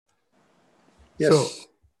So Yes.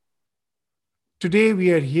 today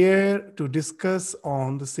we are here to discuss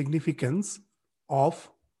on the significance of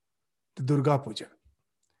the Durga Puja.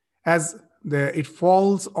 As it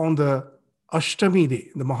falls on the Ashtami day,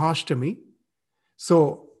 the Mahashtami.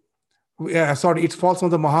 So, it falls on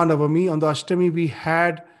the Mahanavami. On the Ashtami, we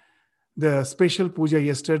had the special puja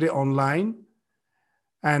yesterday online.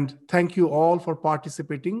 And thank you all for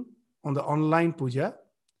participating on the online puja.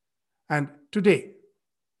 And today,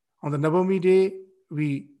 on the Navami day,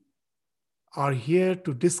 we are here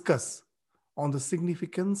to discuss on the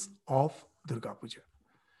significance of Durga Puja.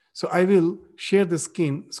 So I will share the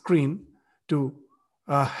screen to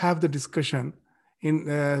have the discussion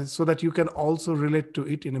so that you can also relate to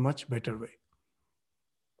it in a much better way.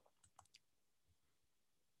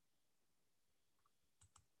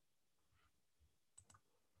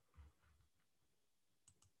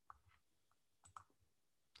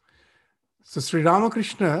 So Sri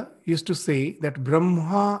Ramakrishna used to say that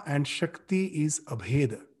Brahma and Shakti is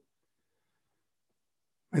Abheda.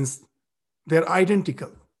 Means they're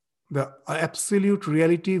identical. The absolute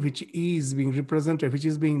reality which is being represented, which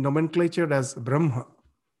is being nomenclatured as Brahma.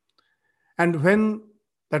 And when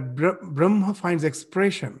that Brahma finds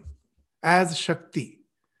expression as Shakti,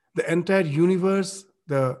 the entire universe,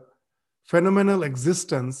 the phenomenal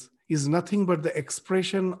existence is nothing but the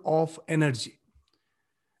expression of energy.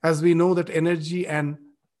 As we know that energy and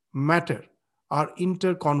matter are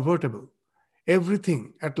interconvertible,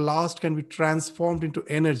 everything at last can be transformed into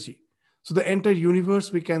energy. So the entire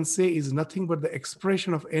universe, we can say, is nothing but the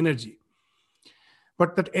expression of energy.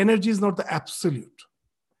 But that energy is not the absolute.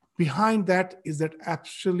 Behind that is that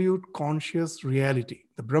absolute conscious reality,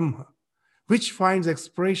 the Brahma, which finds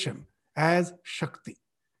expression as Shakti.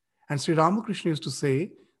 And Sri Ramakrishna used to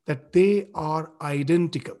say that they are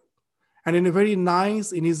identical. And in a very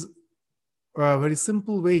nice, in his very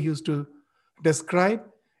simple way, he used to describe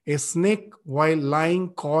a snake while lying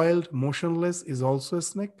coiled, motionless, is also a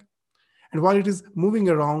snake. And while it is moving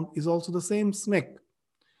around, is also the same snake.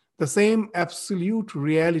 The same absolute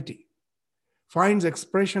reality finds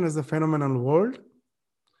expression as the phenomenal world.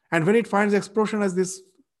 And when it finds expression as this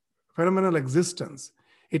phenomenal existence,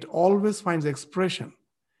 it always finds expression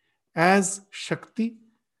as Shakti,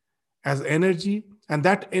 as energy. And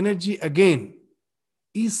that energy, again,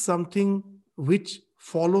 is something which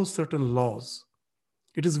follows certain laws.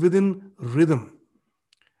 It is within rhythm.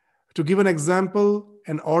 To give an example,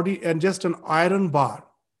 just an iron bar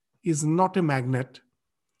is not a magnet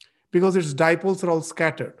because its dipoles are all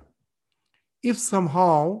scattered. If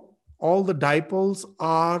somehow all the dipoles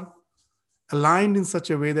are aligned in such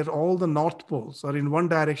a way that all the north poles are in one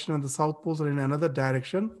direction and the south poles are in another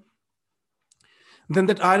direction, then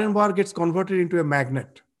that iron bar gets converted into a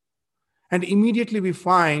magnet. And immediately we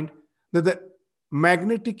find that the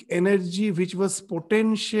magnetic energy which was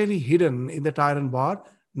potentially hidden in that iron bar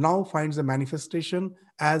now finds a manifestation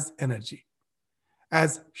as energy,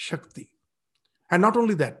 as Shakti. And not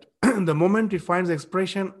only that, the moment it finds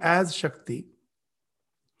expression as Shakti,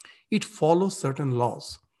 it follows certain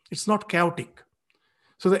laws. It's not chaotic.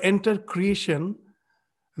 So the entire creation,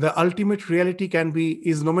 the ultimate reality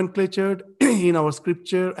is nomenclatured in our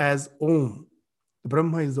scripture as Om. The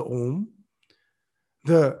Brahma is the Om.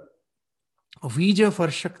 The Vija for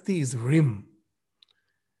Shakti is Rim.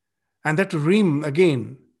 And that Rim,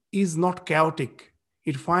 again, is not chaotic.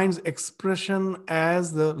 It finds expression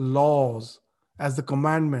as the laws, as the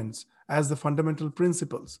commandments, as the fundamental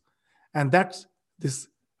principles. And that's this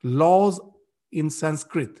laws in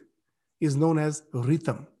Sanskrit is known as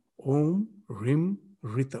Rhythm. Om, Rim,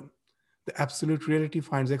 Rhythm. The absolute reality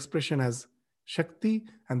finds expression as Shakti,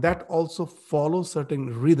 and that also follows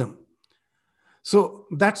certain rhythm. So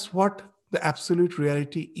that's what the absolute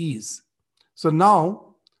reality is. So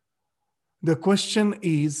now the question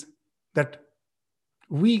is that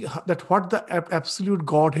what the absolute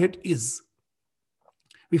Godhead is.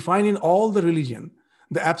 We find in all the religion,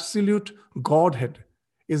 the absolute Godhead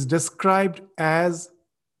is described as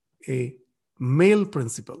a male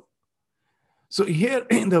principle. So here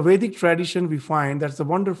in the Vedic tradition, we find that's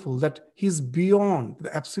wonderful that he's beyond,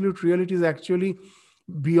 the absolute reality is actually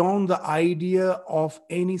beyond the idea of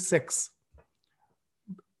any sex.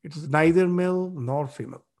 It is neither male nor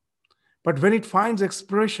female. But when it finds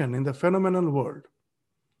expression in the phenomenal world,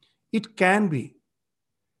 it can be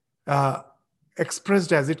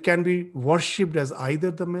expressed as, it can be worshipped as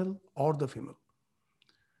either the male or the female.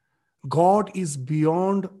 God is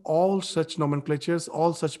beyond all such nomenclatures,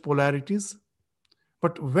 all such polarities.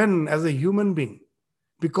 But when, as a human being,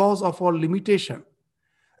 because of our limitation,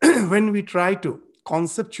 when we try to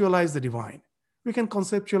conceptualize the divine, we can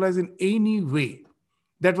conceptualize in any way.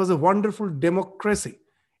 That was a wonderful democracy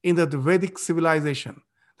in the Vedic civilization,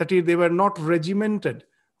 that they were not regimented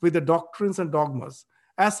with the doctrines and dogmas.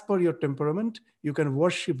 As per your temperament, you can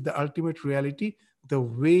worship the ultimate reality the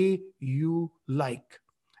way you like.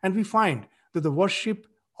 And we find that the worship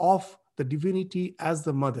of the divinity as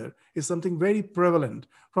the mother is something very prevalent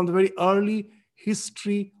from the very early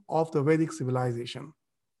history of the Vedic civilization.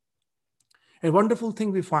 A wonderful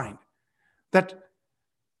thing we find that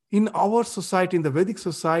in our society, in the Vedic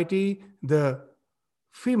society, the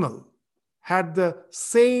female had the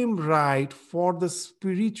same right for the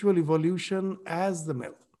spiritual evolution as the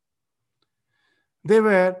male. They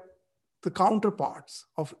were the counterparts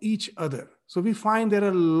of each other. So we find there are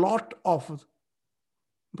a lot of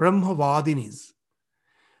Brahmavadinis.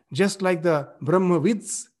 Just like the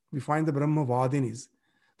Brahmavids, we find the Brahmavadinis.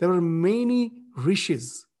 There were many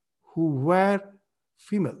rishis who were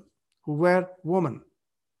female, who were women,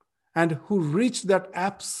 and who reached that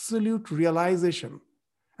absolute realization.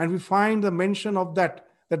 And we find the mention of that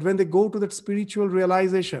when they go to that spiritual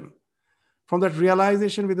realization, from that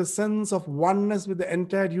realization with a sense of oneness with the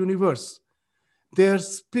entire universe, they are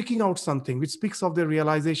speaking out something which speaks of their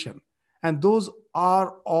realization. And those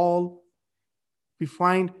are all we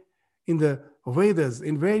find in the Vedas,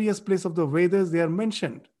 in various places of the Vedas, they are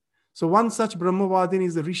mentioned. So one such Brahmavadin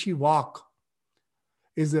is the Rishi Vak,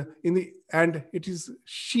 and it is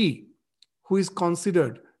she who is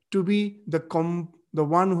considered to be the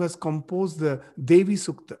one who has composed the Devi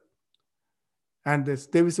Sukta, and this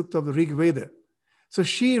Devi Sukta of the Rig Veda. So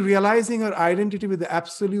she, realizing her identity with the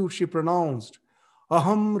absolute, she pronounced,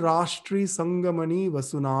 Aham Rashtri Sangamani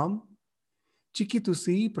Vasunam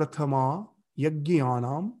Chikitusi Prathama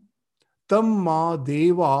Yagyanam Tam Ma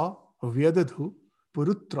Deva Vyadadhu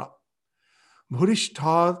Purutra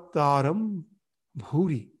Bhurishthataram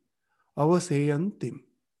Bhuri Avasayantim.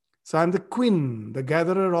 So I'm the queen, the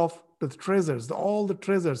gatherer of the treasures, all the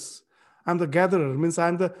treasures. I'm the gatherer, means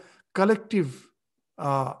I'm the collective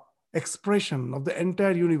expression of the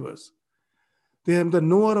entire universe. I am the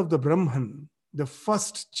knower of the Brahman, the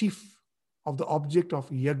first chief of the object of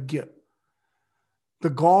Yajna. The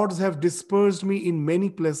gods have dispersed me in many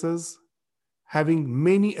places, having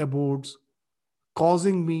many abodes,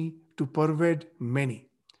 causing me to pervade many.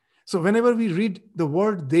 So whenever we read the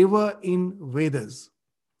word Deva in Vedas,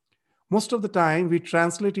 most of the time we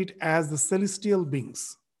translate it as the celestial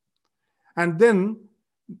beings. And then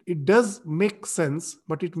it does make sense,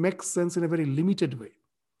 but it makes sense in a very limited way.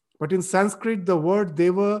 But in Sanskrit, the word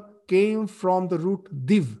Deva came from the root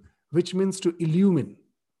Div, which means to illumine.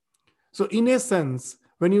 So in a sense,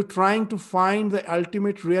 when you're trying to find the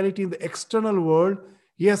ultimate reality in the external world,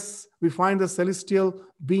 yes, we find the celestial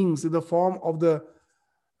beings in the form of the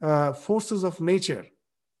forces of nature.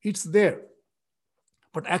 It's there.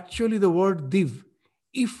 But actually the word Div,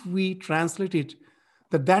 if we translate it,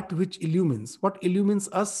 that which illumines, what illumines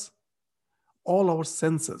us? All our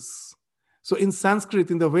senses. So in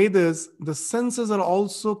Sanskrit, in the Vedas, the senses are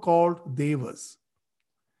also called Devas.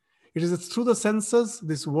 It is through the senses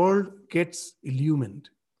this world gets illumined.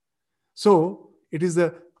 So it is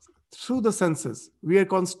through the senses we are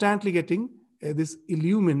constantly getting this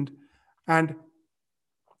illumined, and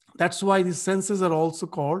that's why these senses are also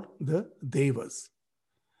called the Devas.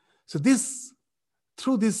 So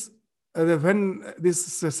through this, when this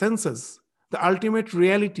senses, the ultimate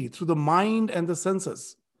reality through the mind and the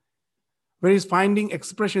senses, where it's finding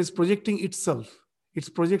expression, is projecting itself.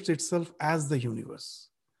 It projects itself as the universe.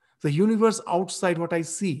 The universe outside what I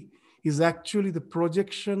see is actually the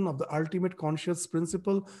projection of the ultimate conscious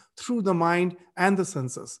principle through the mind and the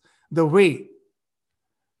senses. The way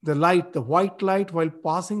the light, the white light, while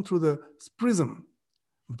passing through the prism,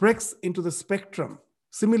 breaks into the spectrum.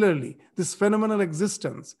 Similarly, this phenomenal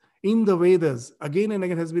existence in the Vedas again and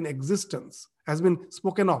again has been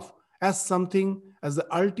spoken of as something, as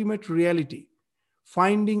the ultimate reality,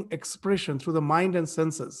 finding expression through the mind and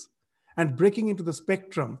senses and breaking into the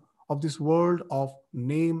spectrum of this world of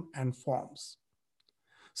name and forms.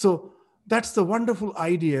 So that's the wonderful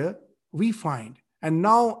idea we find. And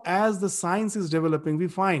now as the science is developing, we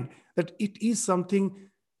find that it is something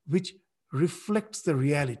which reflects the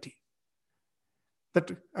reality.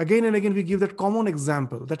 That again and again we give that common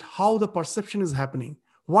example, that how the perception is happening.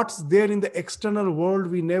 What's there in the external world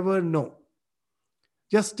we never know.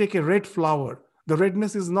 Just take a red flower. The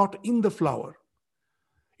redness is not in the flower.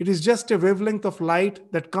 It is just a wavelength of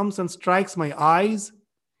light that comes and strikes my eyes.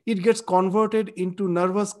 It gets converted into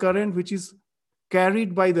nervous current, which is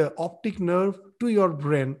carried by the optic nerve to your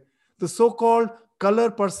brain. The so-called color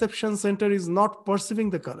perception center is not perceiving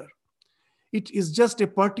the color. It is just a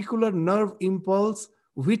particular nerve impulse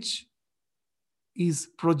which is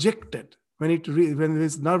projected, when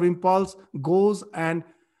this nerve impulse goes and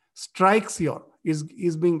strikes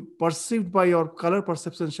is being perceived by your color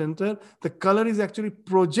perception center, the color is actually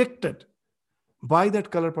projected by that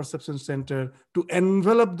color perception center to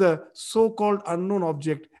envelop the so-called unknown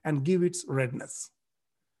object and give its redness.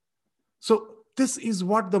 So this is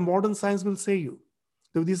what the modern science will say you.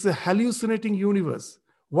 This is a hallucinating universe.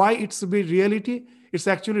 Why it's a reality? It's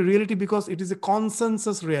actually reality because it is a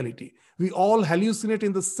consensus reality. We all hallucinate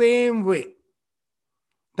in the same way.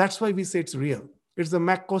 That's why we say it's real. It's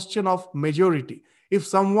the question of majority. If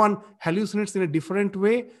someone hallucinates in a different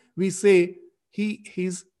way, we say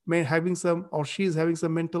he's having some, or she is having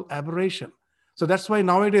some mental aberration. So that's why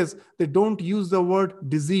nowadays they don't use the word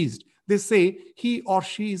diseased. They say he or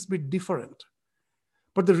she is a bit different.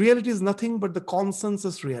 But the reality is nothing but the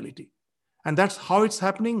consensus reality. And that's how it's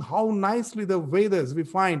happening, how nicely the Vedas we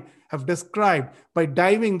find have described by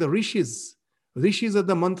diving the rishis. Rishis are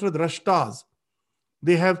the mantra drashtas.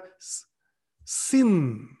 They have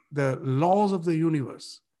seen the laws of the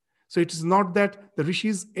universe. So it is not that the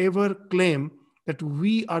rishis ever claim that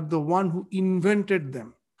we are the one who invented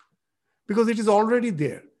them, because it is already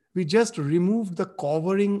there. We just removed the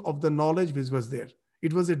covering of the knowledge which was there.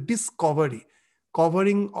 It was a discovery.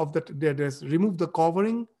 Covering of that, remove the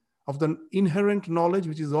covering of the inherent knowledge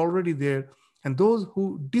which is already there. And those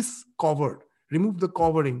who discovered, remove the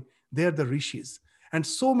covering, they are the rishis. And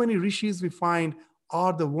so many rishis we find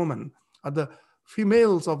are the women, are the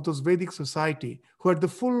females of those Vedic society who had the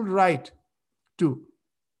full right to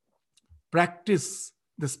practice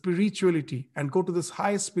the spirituality and go to this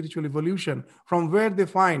highest spiritual evolution, from where they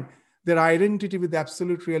find their identity with the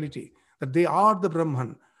absolute reality, that they are the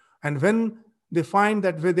Brahman. And when they find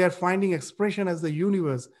that where they are finding expression as the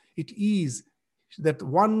universe, it is that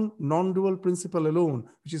one non-dual principle alone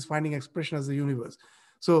which is finding expression as the universe.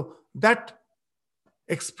 So that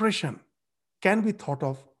expression can be thought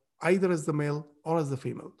of either as the male or as the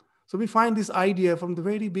female. So we find this idea from the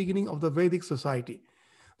very beginning of the Vedic society.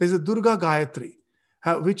 There's a Durga Gayatri,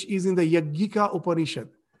 which is in the Yajnika Upanishad.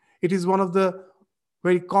 It is one of the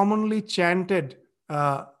very commonly chanted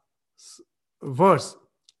verse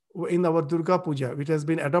in our Durga Puja, which has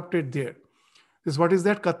been adopted there. This, what is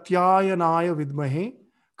that? Katyayanaya vidmahe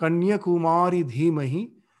Kanya Kumari dhimahi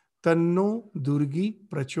tanno Durgi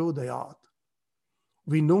prachodayat.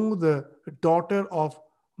 We know the daughter of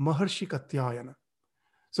Maharshi Katyayana.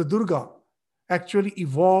 So Durga actually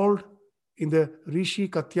evolved in the Rishi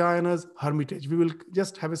Katyayana's hermitage. We will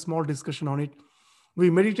just have a small discussion on it. We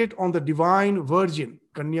meditate on the divine virgin,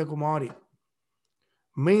 Kanya Kumari.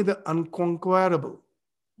 May the unconquerable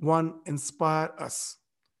one inspire us.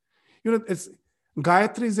 You know,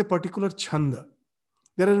 Gayatri is a particular chanda.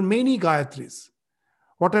 There are many Gayatris.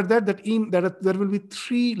 What are that? There will be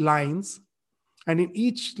 3 lines, and in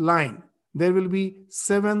each line, there will be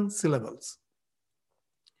 7 syllables.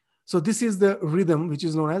 So this is the rhythm which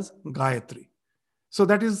is known as Gayatri. So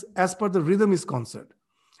that is as per the rhythm is concerned.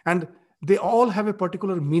 And they all have a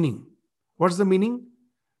particular meaning. What's the meaning?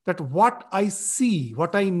 That what I see,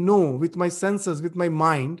 what I know with my senses, with my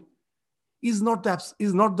mind, is not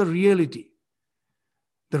the reality.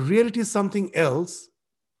 The reality is something else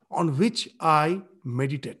on which I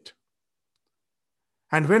meditate.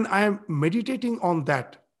 And when I am meditating on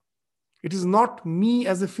that, it is not me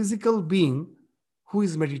as a physical being who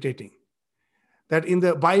is meditating. That in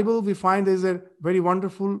the Bible, we find there is a very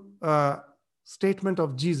wonderful statement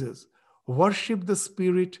of Jesus: worship the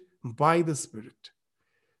Spirit by the Spirit.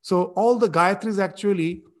 So all the Gayatris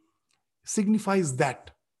actually signifies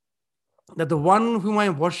that the one whom I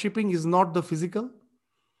am worshipping is not the physical.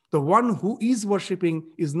 The one who is worshipping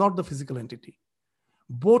is not the physical entity.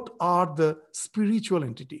 Both are the spiritual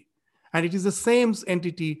entity. And it is the same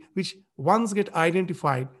entity which once get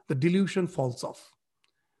identified, the delusion falls off.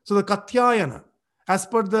 So the Katyayana, as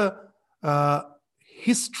per the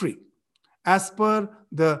history, as per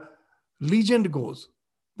the legend goes,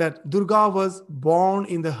 that Durga was born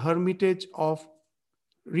in the hermitage of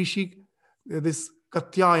Rishi, this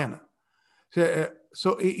Katyayana.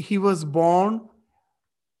 So he was born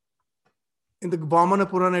in the Vamana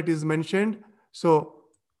Purana, it is mentioned. So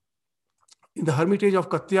in the hermitage of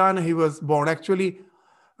Katyayana, he was born. Actually,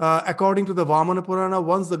 according to the Vamana Purana,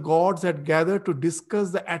 once the gods had gathered to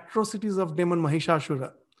discuss the atrocities of demon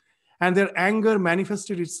Mahishasura, and their anger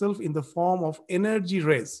manifested itself in the form of energy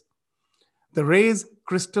rays. The rays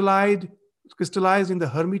crystallized in the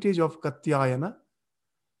hermitage of Katyayana.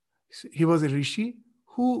 He was a rishi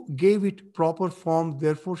who gave it proper form,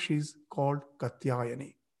 therefore she is called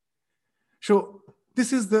Katyayani. So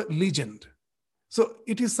this is the legend. So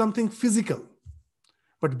it is something physical.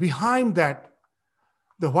 But behind that,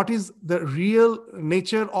 what is the real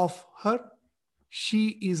nature of her? She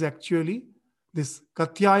is actually this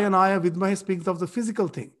Katyayanaya Vidmahe speaks of the physical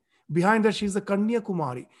thing. Behind her, she is the Kanya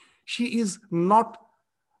Kumari. She is not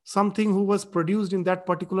something who was produced in that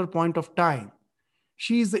particular point of time.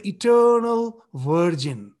 She is the eternal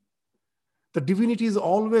virgin. The divinity is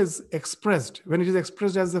always expressed, when it is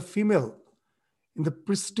expressed as a female, in the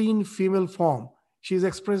pristine female form, she is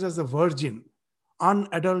expressed as a virgin,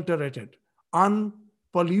 unadulterated,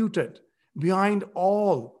 unpolluted, behind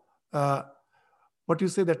all what you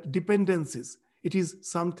say that dependencies. It is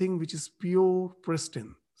something which is pure,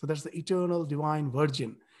 pristine. So that's the eternal divine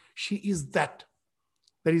virgin. She is that.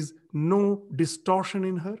 There is no distortion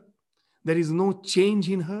in her. There is no change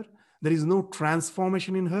in her. There is no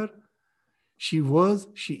transformation in her. She was,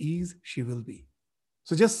 she is, she will be.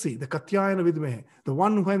 So just see the Katyayana Vidmehe, the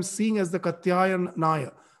one who I'm seeing as the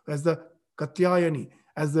Katyayanaya, as the Katyayani,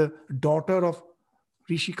 as the daughter of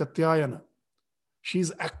Rishi Katyayana. She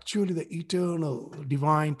is actually the eternal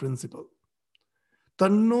divine principle.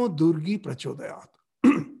 Tanno Durgi Prachodayat.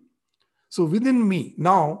 So within me,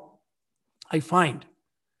 now I find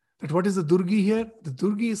that what is the Durgi here? The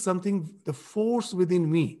Durgi is something, the force within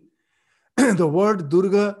me. The word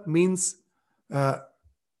Durga means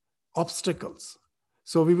obstacles.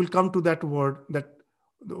 So we will come to that word, that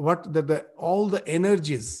all the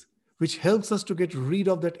energies which helps us to get rid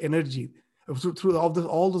of that energy through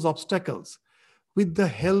all those obstacles, with the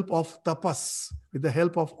help of tapas, with the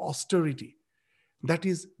help of austerity. That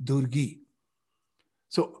is Durgi.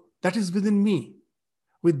 So that is within me.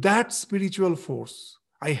 With that spiritual force,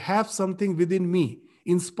 I have something within me,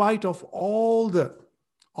 in spite of all the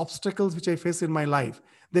obstacles which I face in my life.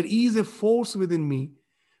 There is a force within me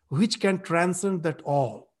which can transcend that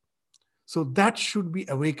all. So that should be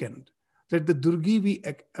awakened. Let the Durgi be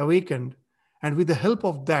awakened, and with the help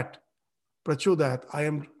of that, Prachodayat, I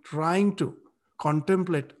am trying to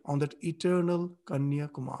contemplate on that eternal Kanya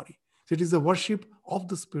Kumari. So it is the worship of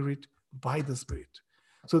the Spirit by the Spirit.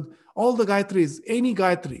 So all the Gayatris, any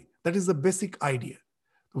Gayatri, that is the basic idea.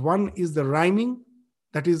 One is the rhyming,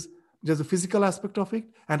 that is just the physical aspect of it,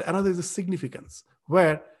 and another is the significance,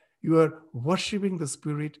 where you are worshipping the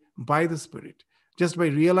Spirit by the Spirit. Just by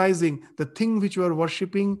realizing the thing which you are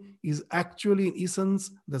worshipping is actually in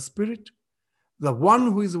essence the Spirit. The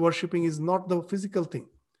one who is worshipping is not the physical thing.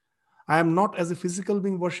 I am not as a physical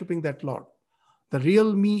being worshipping that Lord. The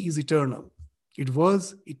real me is eternal. It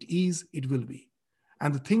was, it is, it will be.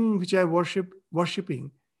 And the thing which I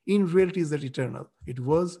worshipping in reality is that eternal. It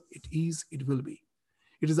was, it is, it will be.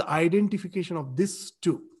 It is the identification of this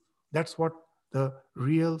two. That's what the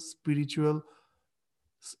real spiritual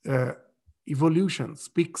evolution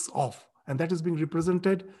speaks of. And that is being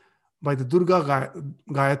represented by the Durga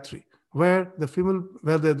Gayatri, where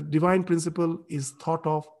the divine principle is thought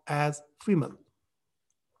of as female.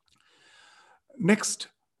 Next,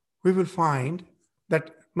 we will find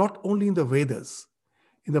that not only in the Vedas,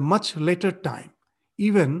 in the much later time,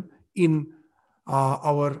 even in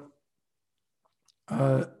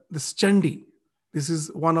this Chandi, this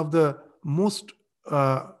is one of the most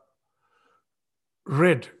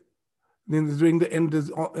read during the end,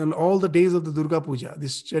 in all the days of the Durga Puja.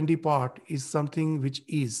 This Chandi part is something which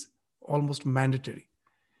is almost mandatory.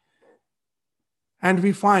 And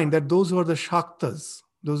we find that those who are the Shaktas,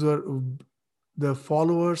 those who are the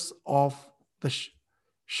followers of the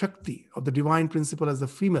Shakti, of the divine principle as the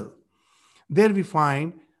female, there we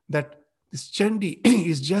find that this Chandi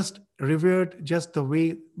is just revered just the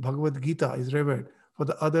way Bhagavad Gita is revered for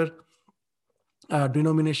the other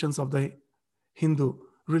denominations of the Hindu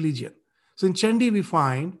religion. So in Chandi we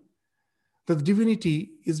find that the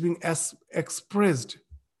divinity is being expressed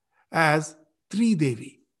as Tri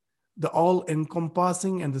Devi. The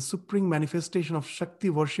all-encompassing and the supreme manifestation of Shakti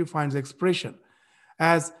worship finds expression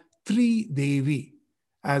as Tri Devi,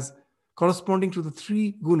 as corresponding to the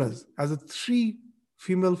three gunas, as the three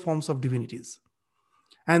female forms of divinities.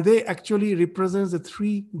 And they actually represent the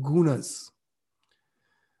three gunas.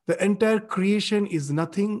 The entire creation is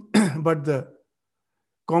nothing but the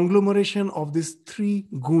conglomeration of these three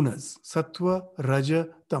gunas, Sattva, Raja,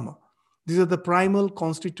 Tama. These are the primal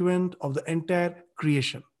constituent of the entire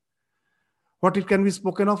creation. What it can be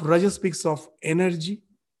spoken of, Raja speaks of energy,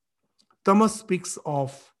 Tamas speaks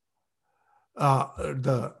of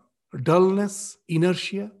the dullness,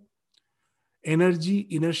 inertia, energy,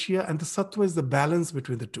 inertia, and the Sattva is the balance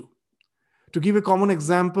between the two. To give a common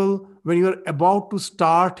example, when you are about to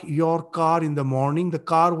start your car in the morning, the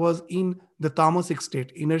car was in the tamasic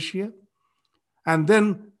state, inertia. And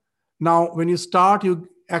then now when you start, you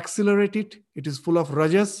accelerate it, it is full of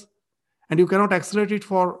rajas, and you cannot accelerate it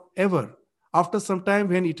forever. After some time,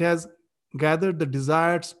 when it has gathered the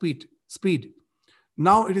desired speed,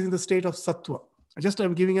 now it is in the state of sattva. Just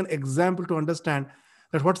I'm giving an example to understand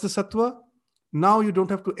that what's the sattva. Now you don't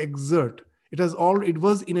have to exert. It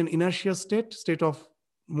was in an inertia state of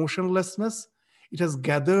motionlessness. It has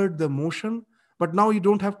gathered the motion, but now you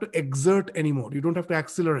don't have to exert anymore. You don't have to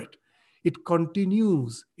accelerate. It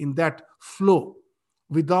continues in that flow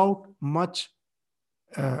without much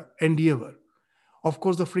endeavor. Of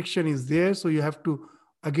course, the friction is there, so you have to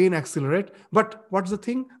again accelerate. But what's the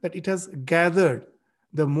thing? That it has gathered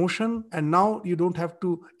the motion, and now you don't have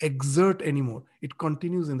to exert anymore. It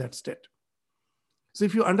continues in that state. So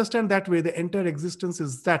if you understand that way, the entire existence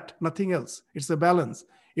is that, nothing else. It's a balance.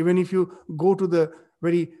 Even if you go to the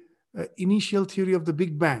very initial theory of the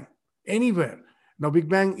Big Bang, anywhere. Now, Big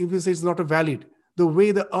Bang, if you say it's not a valid, the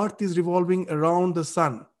way the earth is revolving around the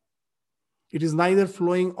sun, it is neither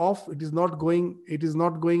flowing off, it is not going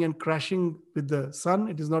and crashing with the sun,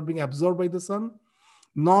 it is not being absorbed by the sun,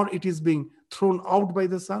 nor it is being thrown out by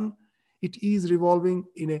the sun. It is revolving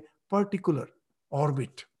in a particular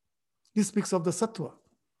orbit. This speaks of the sattva.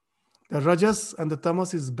 The rajas and the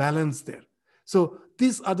tamas is balanced there. So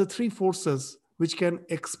these are the three forces which can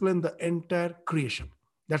explain the entire creation.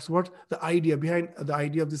 That's what the idea behind the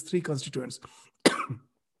idea of these three constituents.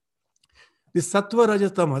 The sattva,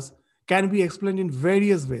 rajas, tamas can be explained in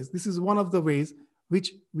various ways. This is one of the ways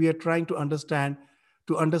which we are trying to understand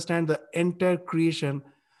the entire creation,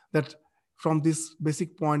 that from this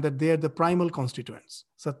basic point that they are the primal constituents,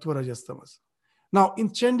 sattva, rajas, tamas. Now, in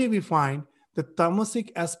Chandi, we find the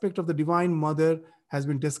tamasic aspect of the Divine Mother has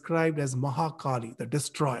been described as Mahakali, the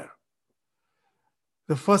destroyer.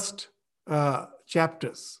 The first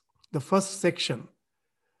chapters, the first section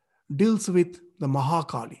deals with the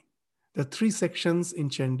Mahakali. The three sections in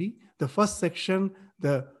Chandi. The first section,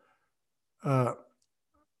 the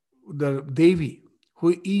Devi,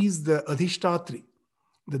 who is the Adhishtatri.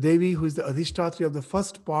 The Devi, who is the Adhishtatri of the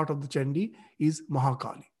first part of the Chandi, is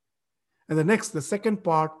Mahakali. And the second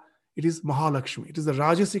part, it is Mahalakshmi. It is the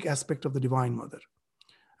Rajasic aspect of the Divine Mother.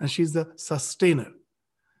 And she is the sustainer.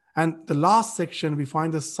 And the last section, we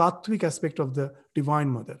find the Sattvic aspect of the Divine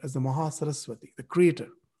Mother as the Mahasaraswati, the creator.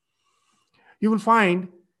 You will find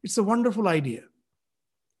it's a wonderful idea.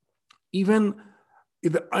 Even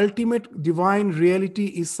if the ultimate divine reality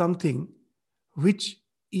is something which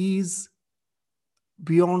is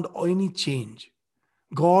beyond any change.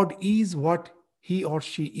 God is what he or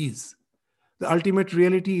she is. The ultimate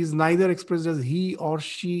reality is neither expressed as he or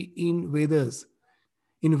she in Vedas.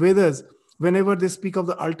 In Vedas, whenever they speak of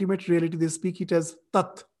the ultimate reality, they speak it as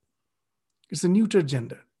Tat. It's a neuter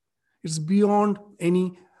gender. It's beyond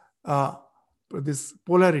any this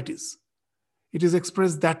polarities. It is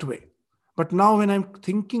expressed that way. But now when I'm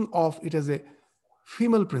thinking of it as a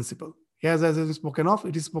female principle, as it is spoken of,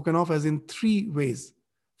 it is spoken of as in three ways.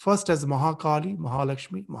 First as Mahakali,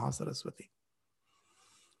 Mahalakshmi, Mahasaraswati.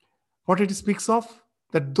 What it speaks of,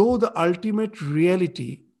 that though the ultimate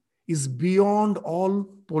reality is beyond all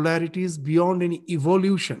polarities, beyond any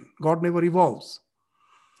evolution, God never evolves.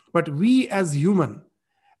 But we as human,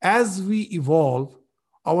 as we evolve,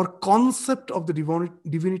 our concept of the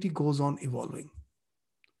divinity goes on evolving.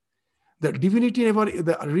 The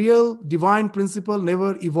the real divine principle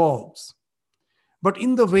never evolves. But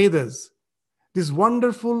in the Vedas, this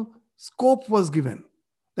wonderful scope was given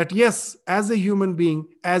that yes, as a human being,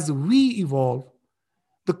 as we evolve,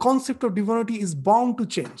 the concept of divinity is bound to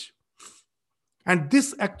change. And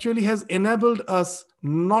this actually has enabled us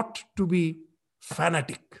not to be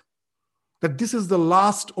fanatic, that this is the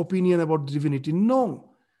last opinion about divinity. No.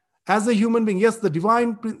 As a human being, yes, the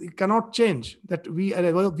divine cannot change. That we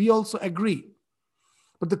also agree.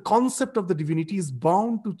 But the concept of the divinity is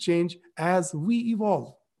bound to change as we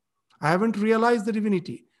evolve. I haven't realized the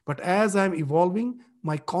divinity, but as I'm evolving,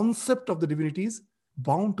 my concept of the divinity is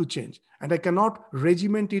bound to change. And I cannot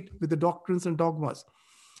regiment it with the doctrines and dogmas.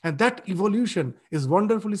 And that evolution is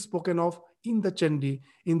wonderfully spoken of in the Chandi,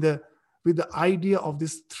 with the idea of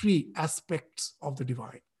these three aspects of the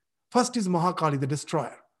divine. First is Mahakali, the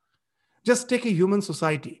destroyer. Just take a human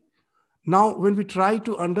society. Now, when we try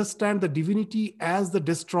to understand the divinity as the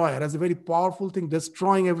destroyer, as a very powerful thing,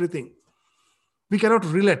 destroying everything, we cannot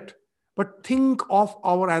relate. But think of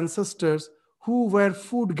our ancestors who were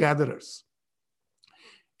food gatherers.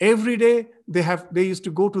 Every day they used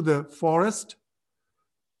to go to the forest.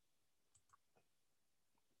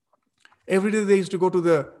 Every day they used to go to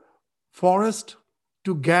the forest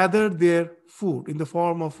to gather their food in the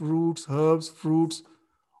form of roots, herbs, fruits,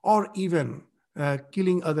 or even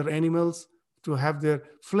killing other animals to have their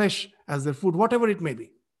flesh as their food, whatever it may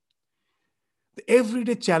be. The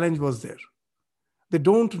everyday challenge was there. They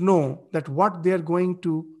don't know that what they are going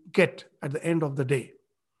to get at the end of the day.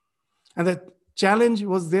 And the challenge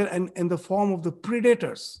was there in the form of the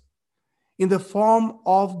predators, in the form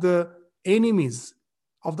of the enemies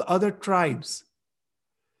of the other tribes.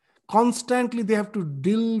 Constantly, they have to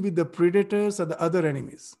deal with the predators and the other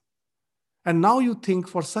enemies. And now you think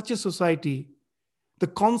for such a society, the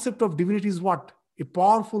concept of divinity is what? A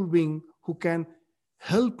powerful being who can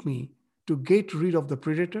help me to get rid of the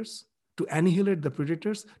predators, to annihilate the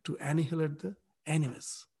predators, to annihilate the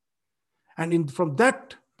enemies. And from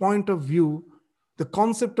that point of view, the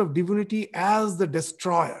concept of divinity as the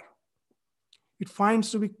destroyer, it finds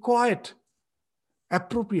to be quite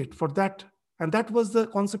appropriate for that. And that was the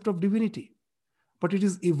concept of divinity. But it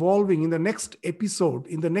is evolving. In the next episode,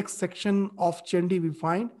 in the next section of Chandi, we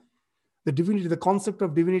find the divinity, the concept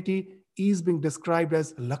of divinity is being described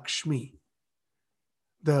as Lakshmi,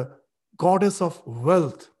 the goddess of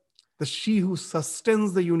wealth, the she who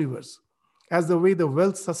sustains the universe. As the way the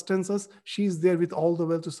wealth sustains us, she is there with all the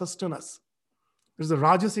wealth to sustain us. There's a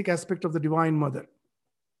Rajasic aspect of the Divine Mother.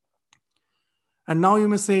 And now you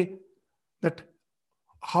may say that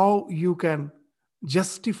how you can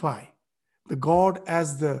justify the God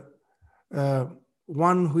as the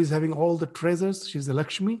one who is having all the treasures. She's the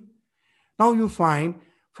Lakshmi. Now you find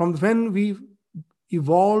from when we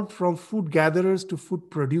evolved from food gatherers to food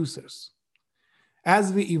producers.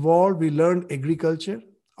 As we evolved, we learned agriculture.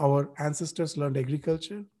 Our ancestors learned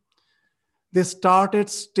agriculture. They started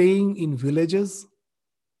staying in villages.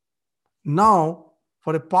 Now,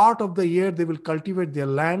 for a part of the year, they will cultivate their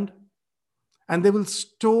land and they will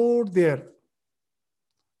store this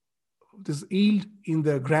yield in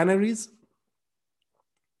the granaries.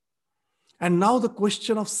 And now the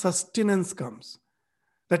question of sustenance comes,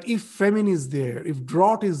 that if famine is there, if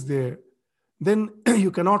drought is there, then you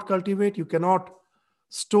cannot cultivate, you cannot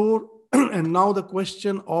store, and now the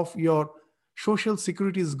question of your social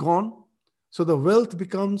security is gone. So the wealth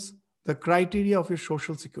becomes the criteria of your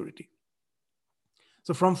social security.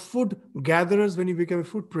 So from food gatherers, when you become a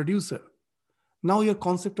food producer, now your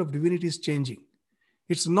concept of divinity is changing.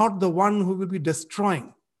 It's not the one who will be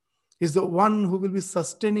destroying. It's the one who will be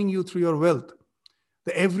sustaining you through your wealth.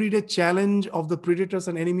 The everyday challenge of the predators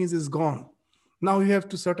and enemies is gone. Now you have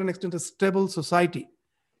to a certain extent a stable society.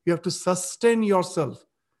 You have to sustain yourself.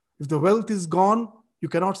 If the wealth is gone, you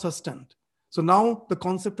cannot sustain. So now the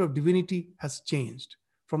concept of divinity has changed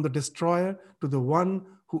from the destroyer to the one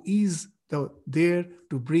who is there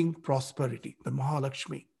to bring prosperity, the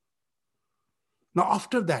Mahalakshmi. Now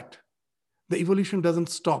after that, the evolution doesn't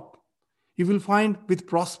stop. You will find with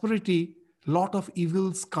prosperity, a lot of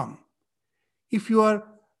evils come. If you are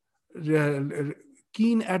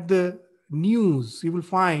keen at the news, you will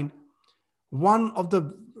find one of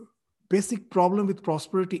the basic problem with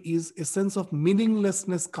prosperity is a sense of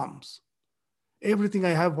meaninglessness comes. Everything I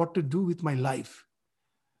have, what to do with my life.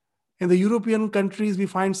 In the European countries, we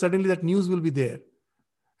find suddenly that news will be there.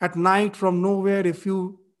 At night, from nowhere,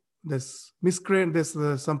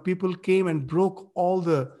 some people came and broke all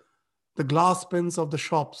the glass panes of the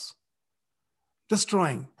shops,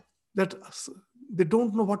 destroying that. They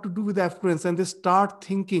don't know what to do with the affluence, and they start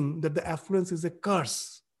thinking that the affluence is a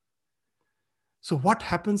curse. So what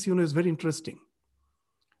happens, is very interesting.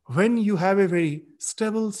 When you have a very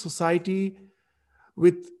stable society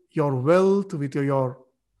with your wealth, with your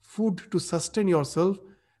food to sustain yourself,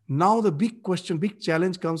 now the big question, big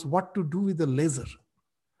challenge comes, what to do with the leisure.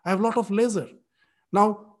 I have a lot of leisure.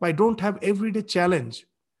 Now, I don't have everyday challenge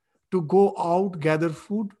to go out, gather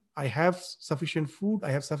food. I have sufficient food.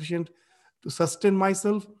 I have sufficient to sustain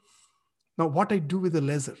myself. Now, what I do with the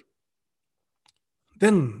leisure?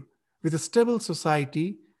 Then, with a stable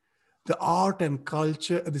society, this art and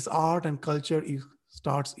culture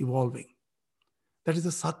starts evolving. That is the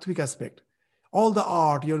sattvic aspect. All the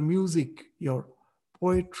art, your music, your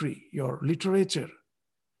poetry, your literature,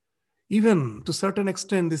 even to a certain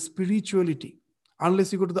extent, the spirituality,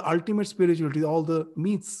 unless you go to the ultimate spirituality, all the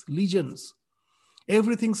myths, legends,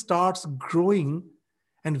 everything starts growing,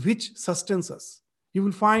 and which sustains us. You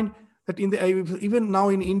will find that even now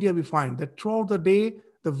in India, we find that throughout the day,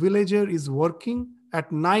 the villager is working.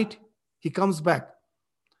 At night, he comes back,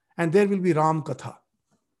 and there will be Ram Katha.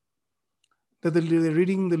 They're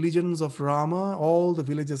reading the legends of Rama, all the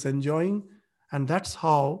villagers enjoying, and that's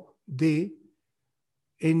how they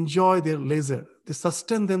enjoy their leisure. They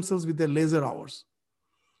sustain themselves with their leisure hours.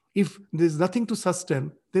 If there's nothing to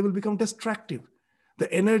sustain, they will become destructive.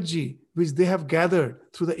 The energy which they have gathered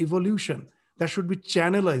through the evolution, that should be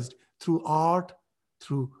channelized through art,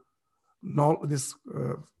 through this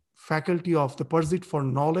faculty of the pursuit for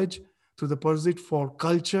knowledge, through the pursuit for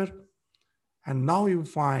culture. And now you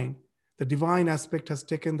find the divine aspect has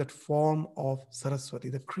taken that form of Saraswati,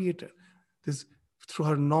 the creator. This, through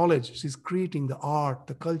her knowledge, she's creating the art,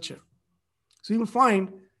 the culture. So you will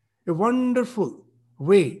find a wonderful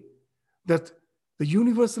way that the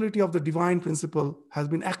universality of the divine principle has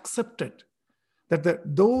been accepted.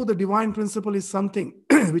 That though the divine principle is something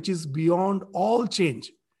which is beyond all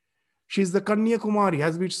change, she is the Kanya Kumari,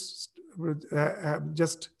 as we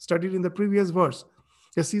just studied in the previous verse.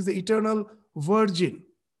 She is the eternal virgin.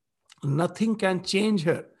 Nothing can change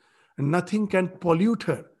her. Nothing can pollute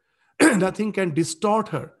her. Nothing can distort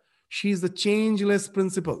her. She is the changeless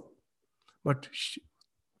principle. But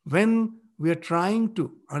when we are trying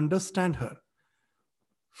to understand her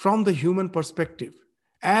from the human perspective,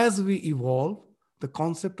 as we evolve, the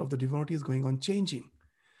concept of the divinity is going on changing.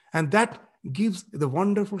 And that gives the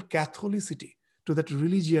wonderful Catholicity to that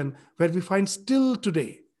religion where we find still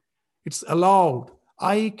today, it's allowed.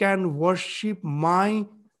 I can worship my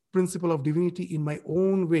principle of divinity in my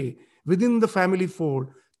own way. Within the family fold,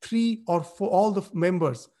 3 or 4, all the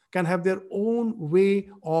members can have their own way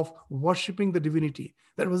of worshiping the divinity.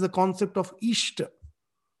 That was the concept of Ishta.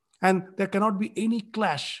 And there cannot be any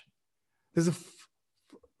clash. There's a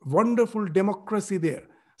wonderful democracy there.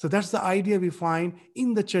 So that's the idea we find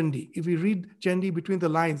in the Chandi. If we read Chandi between the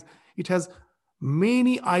lines, it has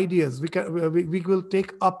many ideas. We will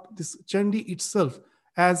take up this Chandi itself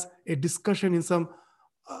as a discussion in some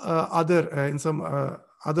other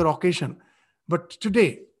occasion. But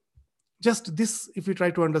today, just this, if we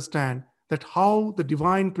try to understand that how the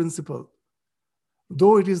divine principle,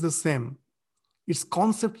 though it is the same, its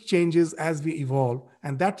concept changes as we evolve,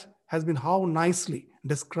 and that has been how nicely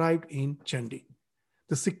described in Chandi.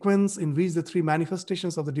 The sequence in which the 3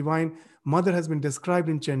 manifestations of the Divine Mother has been described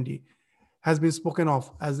in Chandi has been spoken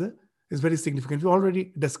of as is very significant. We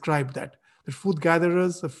already described that. The food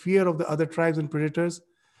gatherers, the fear of the other tribes and predators,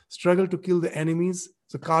 struggle to kill the enemies.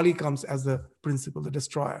 So Kali comes as the principle, the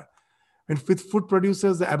destroyer. And with food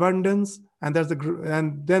producers, the abundance, and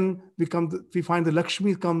then we find the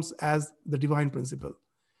Lakshmi comes as the divine principle.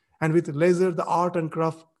 And with laser, the art and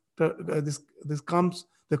craft, this comes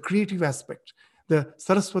the creative aspect. The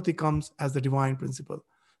Saraswati comes as the divine principle.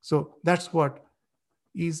 So that's what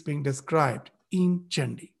is being described in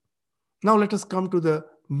Chandi. Now let us come to the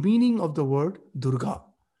meaning of the word Durga.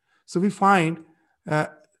 So we find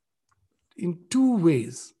in 2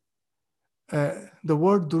 ways the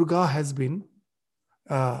word Durga has been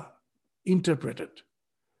interpreted.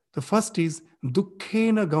 The first is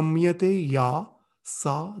Dukkhena Gamyate Ya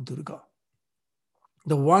Sa Durga.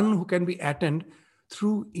 The one who can be attained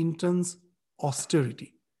through intense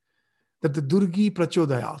austerity. That the Durgi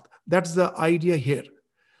Prachodayat. That's the idea here.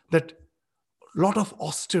 That lot of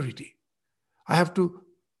austerity. I have to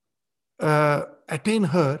attain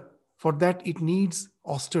her. For that it needs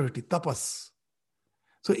austerity, tapas.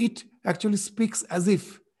 So it actually speaks as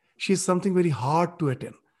if she is something very hard to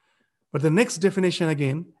attain. But the next definition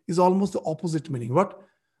again is almost the opposite meaning. What?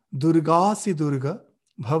 Durga si Durga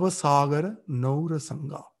bhava sagara naura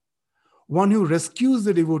sangha. One who rescues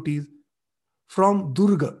the devotees from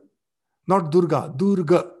Durga. Not Durga,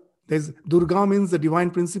 Durga. Durga means the divine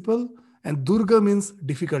principle and Durga means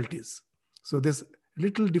difficulties. So this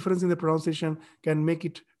little difference in the pronunciation can make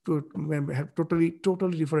it to have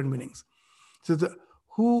totally different meanings. So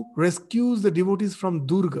who rescues the devotees from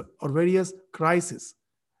Durga or various crises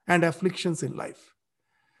and afflictions in life.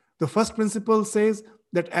 The first principle says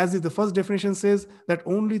that, as the first definition says, that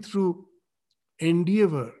only through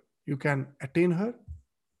endeavor you can attain her.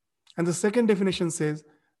 And the second definition says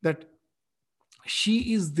that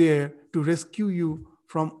she is there to rescue you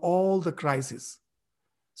from all the crises.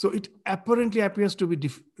 So it apparently appears to be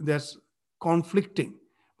that's conflicting,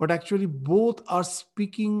 but actually both are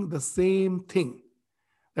speaking the same thing.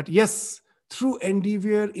 That yes, through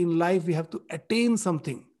endeavor in life, we have to attain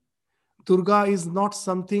something. Durga is not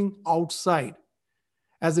something outside.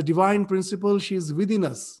 As a divine principle, she is within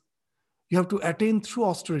us. You have to attain through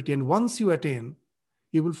austerity. And once you attain,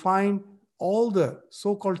 you will find all the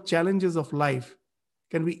so-called challenges of life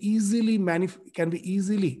can be easily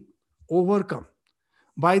overcome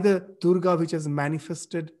by the Durga which has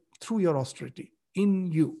manifested through your austerity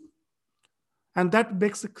in you. And that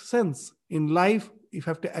makes sense. In life, if you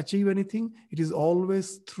have to achieve anything, it is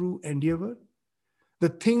always through endeavor. The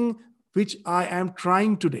thing which I am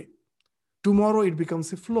trying today, tomorrow it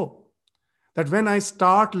becomes a flow. That when I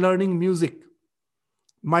start learning music,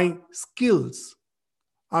 my skills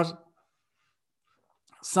are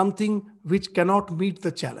something which cannot meet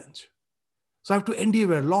the challenge. So I have to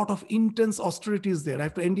endeavor. A lot of intense austerity is there. I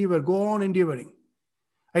have to endeavor, go on endeavoring.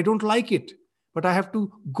 I don't like it, but I have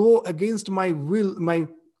to go against my will, my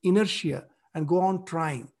inertia, and go on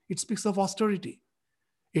trying. It speaks of austerity.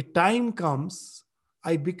 A time comes,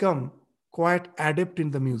 I become quite adept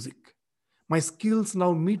in the music. My skills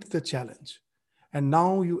now meet the challenge. And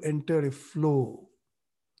now you enter a flow.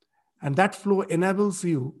 And that flow enables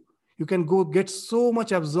you, you can go get so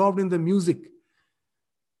much absorbed in the music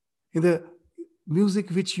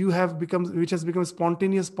which you have become, which has become a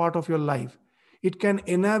spontaneous part of your life. It can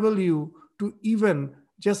enable you to even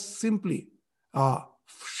just simply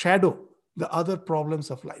shadow the other problems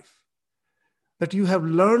of life. That you have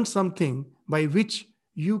learned something by which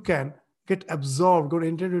you can get absorbed, go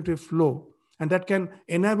enter into a flow, and that can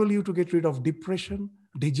enable you to get rid of depression,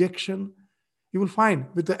 dejection. You will find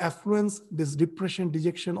with the affluence, this depression,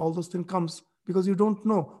 dejection, all those things comes because you don't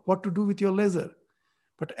know what to do with your leisure.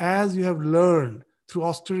 But as you have learned through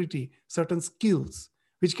austerity certain skills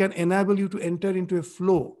which can enable you to enter into a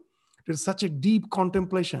flow, there's such a deep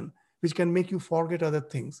contemplation which can make you forget other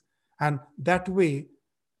things. And that way,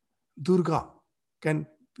 Durga can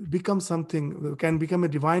become something, can become a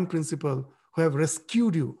divine principle who have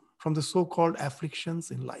rescued you from the so-called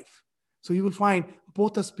afflictions in life. So you will find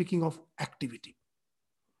both are speaking of activity.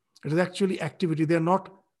 It is actually activity. They are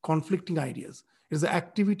not conflicting ideas. It is the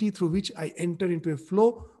activity through which I enter into a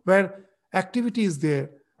flow where activity is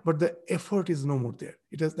there, but the effort is no more there.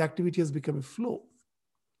 The activity has become a flow.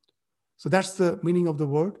 So that's the meaning of the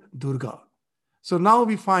word Durga. So now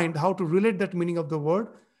we find how to relate that meaning of the word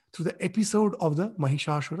through the episode of the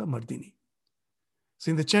Mahishasura Mardini.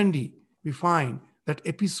 So in the Chandi, we find that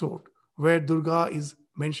episode where Durga is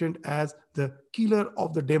mentioned as the killer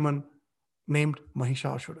of the demon named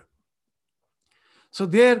Mahishasura. So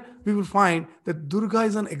there we will find that Durga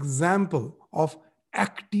is an example of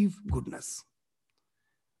active goodness.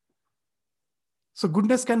 So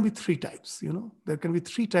goodness can be three types, there can be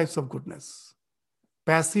three types of goodness: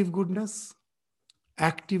 passive goodness,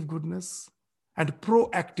 active goodness, and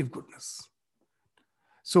proactive goodness.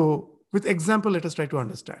 So with example, let us try to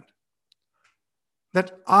understand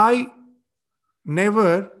that I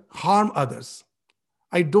never harm others.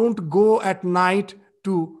 I don't go at night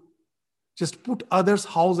to just put others'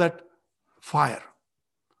 house at fire.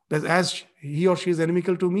 That as he or she is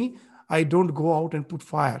inimical to me, I don't go out and put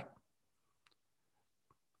fire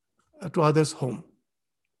to others' home.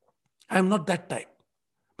 I am not that type.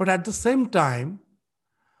 But at the same time,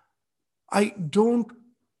 I don't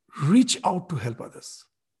reach out to help others.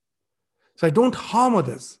 So I don't harm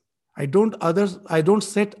others. I don't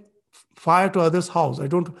set fire to others' house. I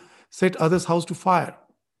don't set others' house to fire.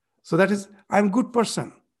 So that is, I'm a good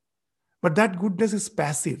person. But that goodness is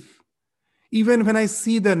passive. Even when I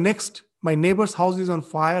see my neighbor's house is on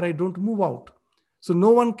fire, I don't move out. So no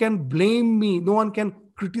one can blame me. No one can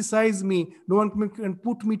criticize me. No one can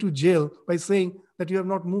put me to jail by saying that you have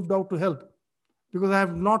not moved out to help, because I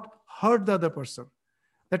have not hurt the other person.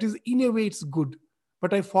 That is, in a way, it's good.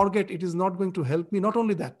 But I forget it is not going to help me. Not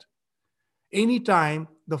only that, anytime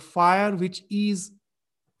the fire which is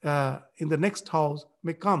in the next house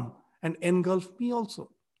may come and engulf me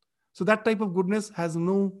also. So that type of goodness has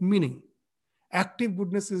no meaning. Active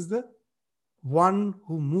goodness is the one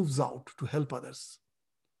who moves out to help others.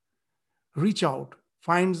 Reach out,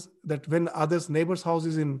 finds that when others' neighbor's house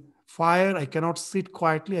is in fire, I cannot sit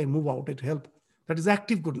quietly, I move out to help. That is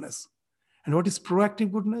active goodness. And what is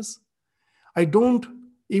proactive goodness? I don't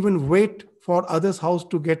even wait for others' house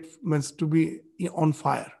to be on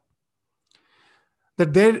fire.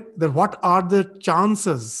 What are the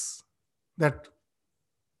chances that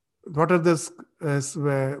what are the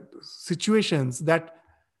situations that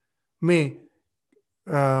may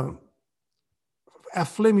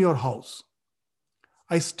aflame your house?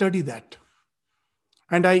 I study that.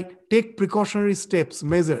 And I take precautionary steps,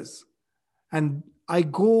 measures, and I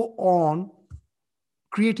go on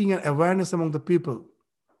creating an awareness among the people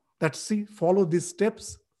that follow these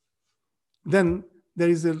steps, then there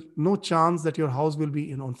is no chance that your house will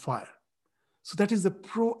be on fire. So that is the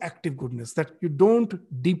proactive goodness, that you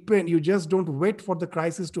don't depend, you just don't wait for the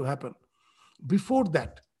crisis to happen. Before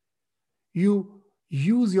that, you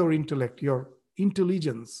use your intellect, your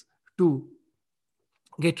intelligence to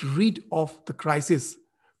get rid of the crisis,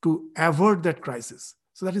 to avert that crisis.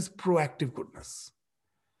 So that is proactive goodness.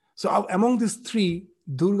 So among these three,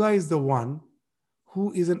 Durga is the one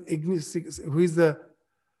who is the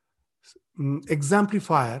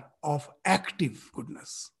exemplifier of active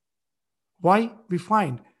goodness. Why? We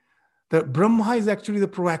find that Brahma is actually the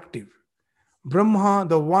proactive. Brahma,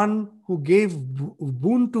 the one who gave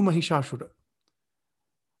boon to Mahishasura.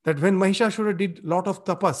 That when Mahishasura did a lot of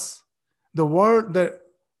tapas, the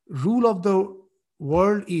rule of the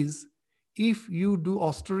world is If you do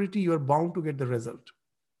austerity, you are bound to get the result.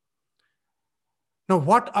 Now,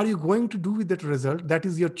 what are you going to do with that result? That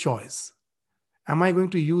is your choice. Am I going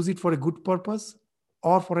to use it for a good purpose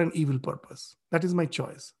or for an evil purpose? That is my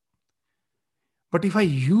choice. But if I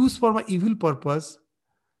use for my evil purpose,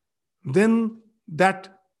 then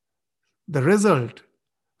that the result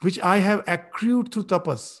which I have accrued through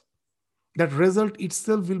tapas, that result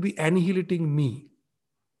itself will be annihilating me.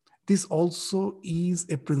 This also is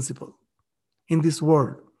a principle in this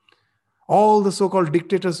world. All the so-called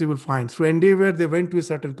dictators you will find, through endeavor, they went to a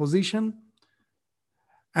certain position.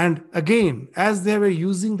 And again, as they were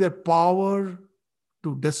using their power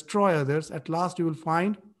to destroy others, at last you will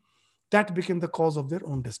find that became the cause of their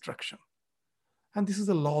own destruction. And this is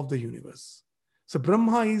the law of the universe. So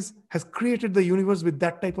Brahma has created the universe with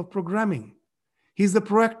that type of programming. He's the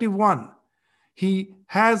proactive one. He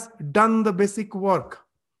has done the basic work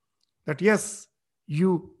that yes,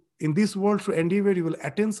 you in this world through endeavor, you will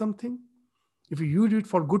attain something. If you use it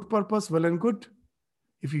for good purpose, well and good.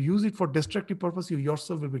 If you use it for destructive purpose, you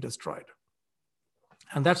yourself will be destroyed.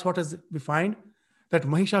 And that's what we find that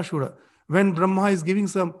Mahishasura, when Brahma is giving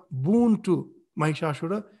some boon to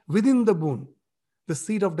Mahishasura, within the boon, the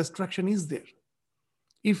seed of destruction is there.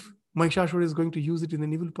 If Mahishasura is going to use it in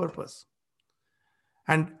an evil purpose.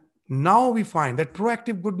 And now we find that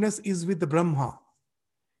proactive goodness is with the Brahma.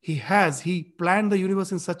 He planned the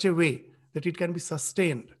universe in such a way that it can be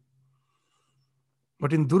sustained.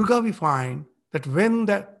 But in Durga, we find that when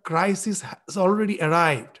the crisis has already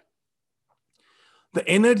arrived, the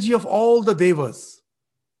energy of all the devas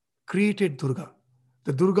created Durga.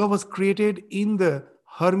 The Durga was created in the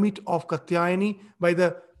hermit of Katyayani by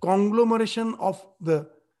the conglomeration of the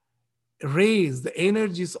rays, the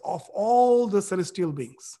energies of all the celestial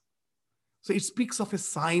beings. So it speaks of a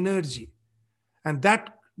synergy. And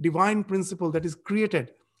that divine principle that is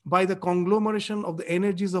created by the conglomeration of the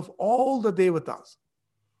energies of all the devatas,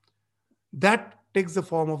 that takes the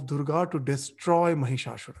form of Durga to destroy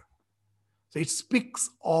Mahishasura. So it speaks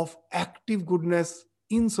of active goodness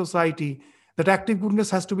in society. That active goodness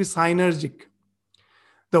has to be synergic.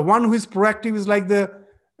 The one who is proactive is like a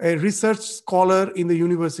research scholar in the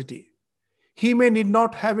university. He may need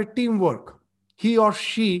not have a teamwork. He or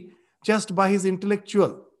she, just by his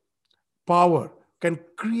intellectual power, can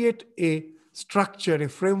create a structure, a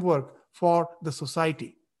framework for the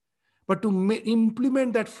society. But to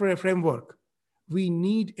implement that framework, we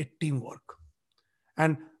need a teamwork.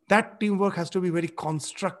 And that teamwork has to be very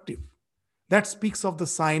constructive. That speaks of the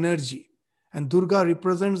synergy. And Durga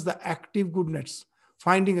represents the active goodness,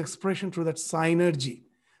 finding expression through that synergy,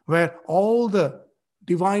 where all the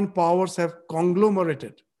divine powers have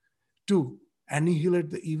conglomerated to annihilate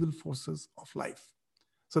the evil forces of life.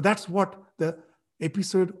 So that's what the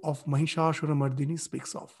episode of Mahishasura Mardini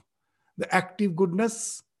speaks of. The active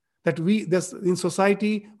goodness that in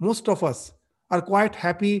society, most of us are quite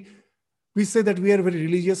happy. We say that we are a very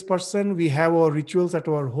religious person. We have our rituals at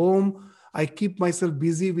our home. I keep myself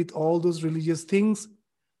busy with all those religious things.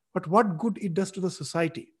 But what good it does to the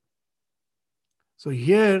society? So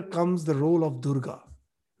here comes the role of Durga.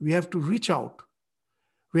 We have to reach out.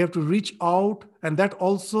 We have to reach out, and that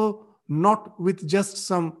also not with just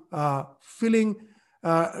some feeling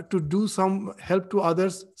to do some help to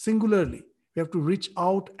others singularly. We have to reach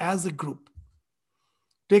out as a group.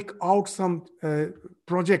 Take out some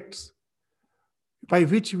projects by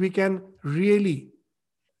which we can really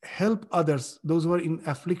help others, those who are in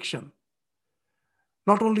affliction.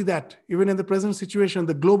 Not only that, even in the present situation,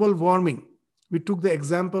 the global warming, we took the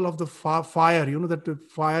example of the fire, that the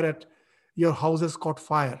fire at your house has caught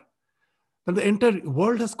fire. And the entire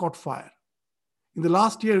world has caught fire. In the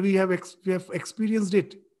last year, we have experienced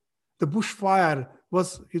it. The bushfire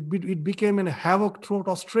it became a havoc throughout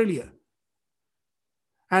Australia.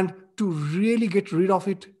 And to really get rid of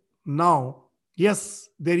it now, yes,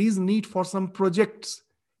 there is need for some projects,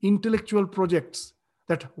 intellectual projects,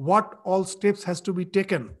 that what all steps has to be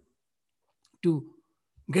taken to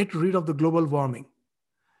get rid of the global warming.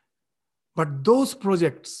 But those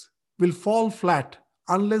projects will fall flat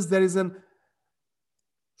unless there is a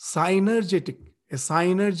synergic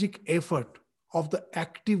effort of the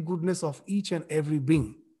active goodness of each and every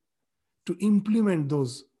being to implement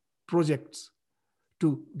those projects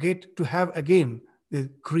to have again the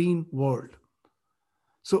green world.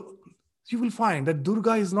 So you will find that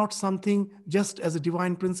Durga is not something just as a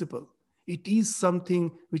divine principle. It is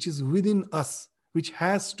something which is within us, which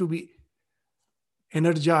has to be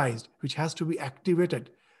energized, which has to be activated,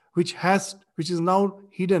 which is now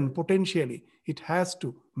hidden potentially. It has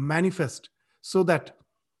to manifest so that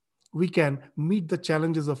we can meet the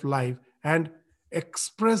challenges of life and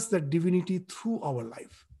express that divinity through our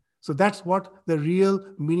life. So that's what the real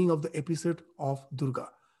meaning of the episode of Durga.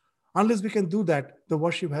 Unless we can do that, the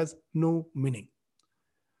worship has no meaning.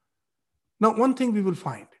 Now, one thing we will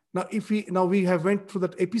find, now we have went through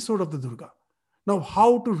that episode of the Durga. Now,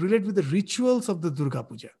 how to relate with the rituals of the Durga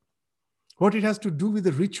Puja? What it has to do with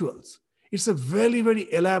the rituals? It's a very,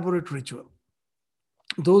 very elaborate ritual.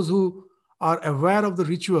 Those who are aware of the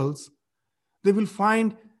rituals, they will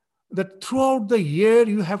find that throughout the year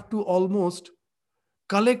you have to almost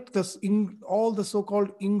collect all the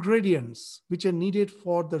so-called ingredients which are needed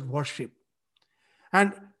for the worship.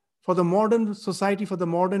 And for the modern society, for the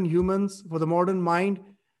modern humans, for the modern mind,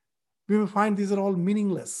 we will find these are all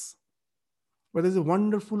meaningless. But there's a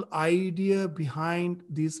wonderful idea behind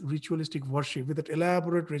this ritualistic worship, with that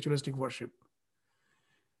elaborate ritualistic worship.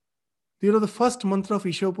 You know the first mantra of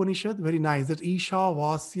Isha Upanishad, very nice, that Isha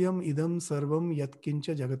Vasyam Idam Sarvam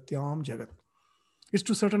Yatkincha Jagatyam Jagat. It's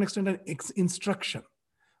to a certain extent an instruction.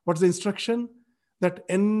 What's the instruction? That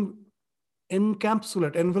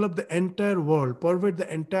encapsulate, envelop the entire world, pervade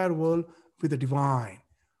the entire world with the divine.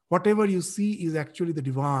 Whatever you see is actually the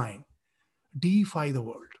divine. Deify the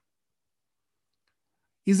world.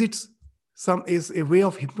 Is it is a way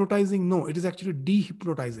of hypnotizing? No, it is actually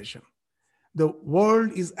dehypnotization. The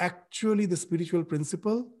world is actually the spiritual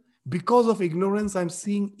principle. Because of ignorance, I'm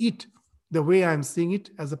seeing it the way I'm seeing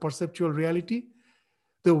it as a perceptual reality.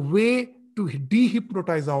 The way to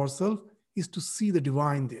dehypnotize ourselves is to see the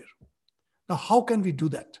divine there. Now, how can we do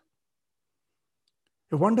that?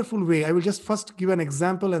 A wonderful way. I will just first give an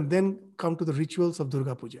example and then come to the rituals of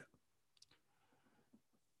Durga Puja.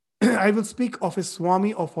 I will speak of a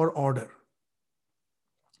Swami of our order.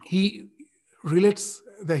 He relates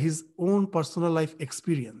his own personal life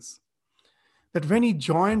experience. That when he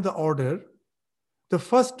joined the order, the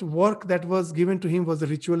first work that was given to him was the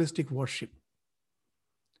ritualistic worship.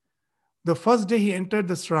 The first day he entered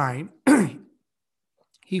the shrine,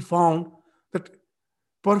 he found that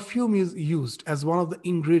perfume is used as one of the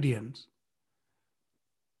ingredients.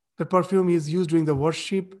 The perfume is used during the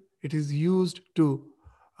worship. It is used to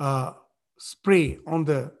spray on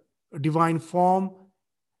the divine form.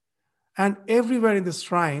 And everywhere in the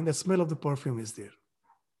shrine, the smell of the perfume is there.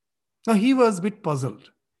 Now he was a bit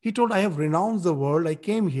puzzled. He told, I have renounced the world. I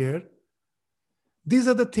came here. These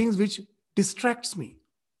are the things which distracts me.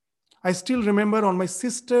 I still remember on my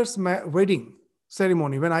sister's wedding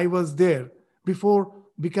ceremony when I was there before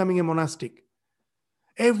becoming a monastic.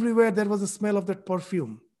 Everywhere there was a smell of that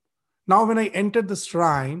perfume. Now when I entered the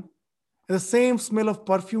shrine, the same smell of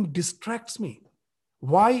perfume distracts me.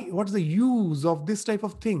 Why? What's the use of this type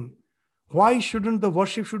of thing? Why shouldn't the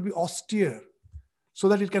worship should be austere so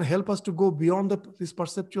that it can help us to go beyond these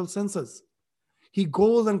perceptual senses? He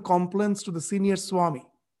goes and complains to the senior Swami,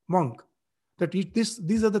 monk, that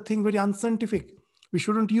these are the things very unscientific. We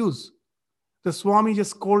shouldn't use. The Swami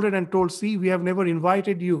just scolded and told, see, we have never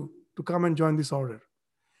invited you to come and join this order.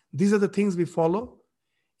 These are the things we follow.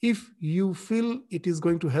 If you feel it is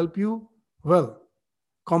going to help you, well,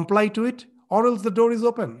 comply to it, or else the door is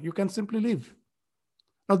open. You can simply leave.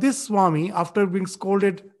 Now this Swami, after being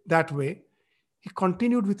scolded that way, he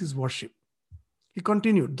continued with his worship. He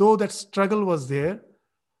continued, though that struggle was there.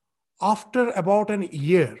 After about an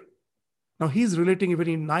year, now he's relating a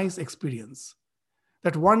very nice experience,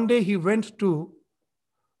 that one day he went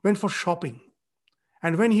for shopping.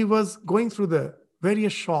 And when he was going through the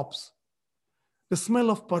various shops, the smell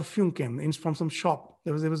of perfume came in from some shop.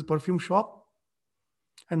 There was a perfume shop.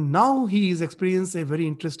 And now he is experiencing a very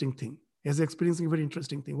interesting thing.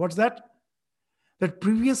 What's that? That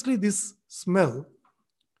previously this smell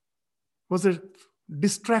was a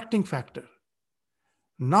distracting factor.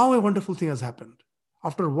 Now a wonderful thing has happened.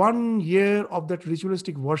 After 1 year of that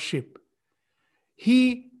ritualistic worship,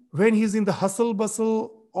 when he's in the hustle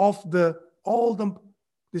bustle of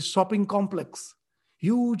this shopping complex,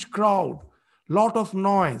 huge crowd, lot of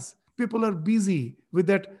noise, people are busy with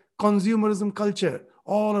that consumerism culture,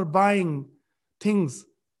 all are buying things.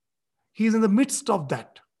 He's in the midst of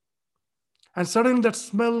that. And suddenly that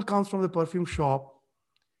smell comes from the perfume shop.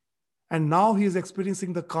 And now he is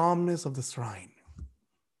experiencing the calmness of the shrine.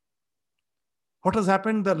 What has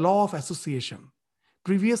happened? The law of association.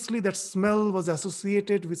 Previously, that smell was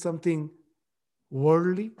associated with something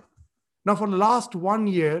worldly. Now, for the last 1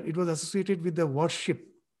 year, it was associated with the worship.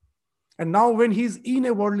 And now when he's in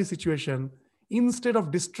a worldly situation, instead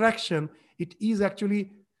of distraction, it is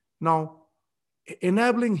actually now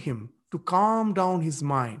enabling him to calm down his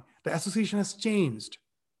mind. The association has changed.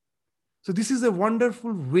 So this is a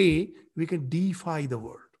wonderful way we can deify the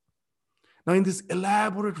world. Now in these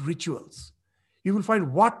elaborate rituals, you will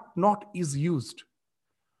find what not is used.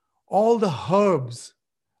 All the herbs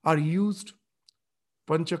are used,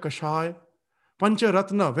 pancha kashaya, pancha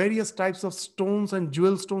ratna, various types of stones and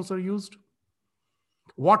jewel stones are used.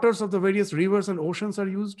 Waters of the various rivers and oceans are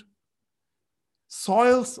used.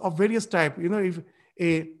 Soils of various type. If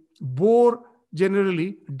a boar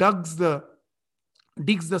generally digs the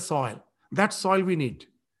soil, that soil we need.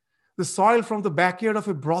 The soil from the backyard of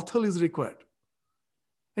a brothel is required.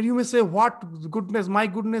 And you may say, what goodness, my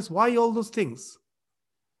goodness, why all those things?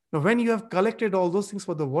 Now, when you have collected all those things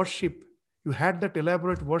for the worship, you had that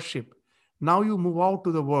elaborate worship. Now you move out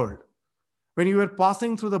to the world. When you were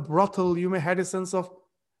passing through the brothel, you may had a sense of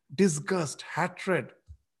disgust, hatred,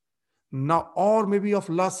 now, or maybe of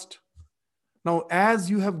lust. Now, as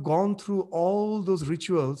you have gone through all those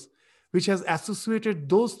rituals, which has associated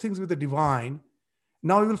those things with the divine,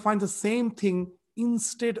 now you will find the same thing,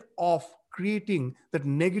 instead of creating that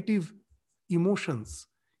negative emotions,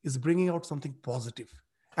 is bringing out something positive,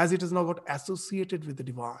 as it has now got associated with the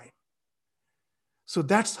divine. So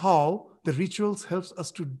that's how the rituals helps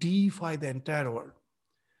us to deify the entire world.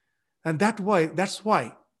 And that's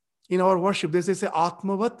why in our worship, they say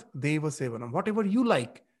Atmavat Deva Sevanam. Whatever you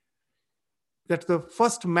like. That the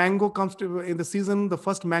first mango comes in the season, the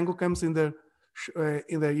first mango comes in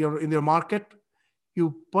your market,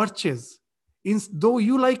 you purchase. Though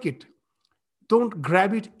you like it, don't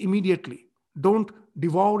grab it immediately. Don't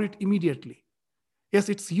devour it immediately. Yes,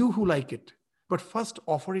 it's you who like it, but first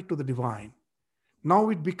offer it to the divine. Now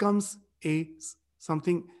it becomes a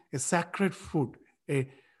sacred food,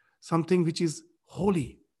 something which is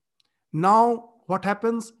holy. Now what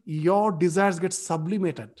happens? Your desires get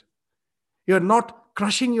sublimated. You're not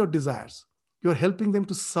crushing your desires. You're helping them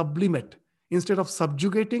to sublimate. Instead of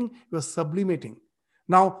subjugating, you're sublimating.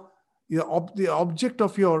 Now, the object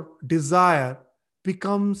of your desire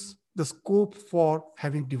becomes the scope for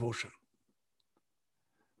having devotion.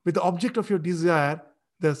 With the object of your desire,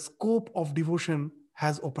 the scope of devotion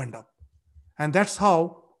has opened up. And that's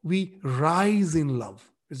how we rise in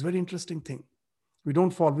love. It's a very interesting thing. We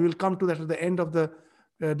don't fall. We will come to that at the end of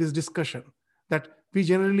this discussion. That we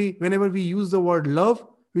generally, whenever we use the word love,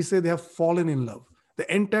 we say they have fallen in love.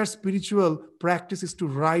 The entire spiritual practice is to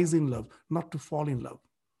rise in love, not to fall in love.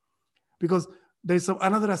 Because there is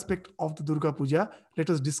another aspect of the Durga Puja. Let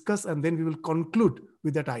us discuss and then we will conclude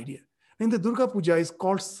with that idea. In the Durga Puja is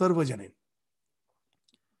called Sarvajanin.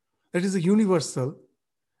 That is a universal,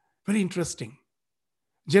 very interesting.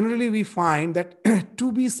 Generally, we find that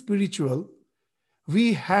to be spiritual,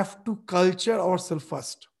 we have to culture ourselves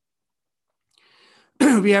first.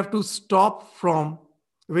 We have to stop from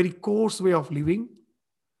a very coarse way of living,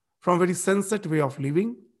 from a very sensate way of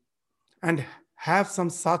living, and have some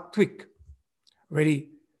sattvic, very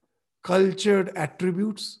cultured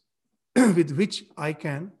attributes with which I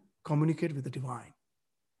can communicate with the divine.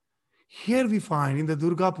 Here we find in the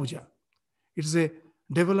Durga Puja, it's a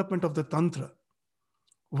development of the Tantra,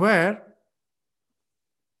 where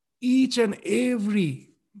each and every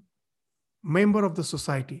member of the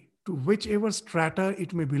society, to whichever strata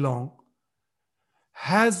it may belong,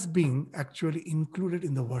 has been actually included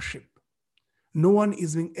in the worship. No one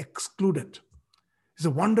is being excluded. It's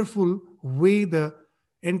a wonderful way the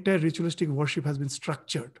entire ritualistic worship has been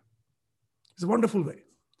structured. It's a wonderful way.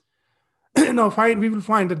 Now we will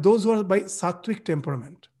find that those who are by sattvic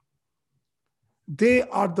temperament, they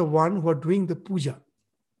are the one who are doing the puja,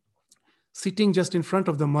 sitting just in front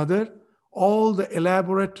of the mother, all the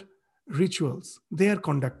elaborate rituals they are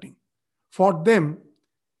conducting. For them,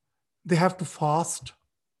 they have to fast.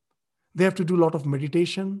 They have to do a lot of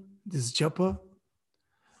meditation, this japa.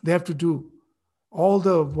 They have to do all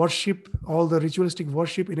the worship, all the ritualistic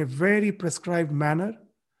worship in a very prescribed manner.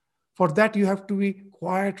 For that, you have to be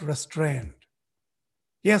quite restrained.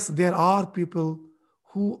 Yes, there are people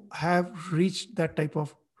who have reached that type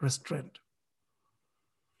of restraint.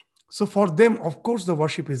 So for them, of course, the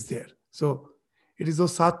worship is there. So it is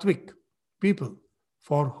those sattvic people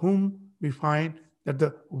for whom we find that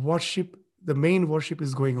the worship, the main worship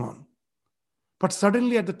is going on. But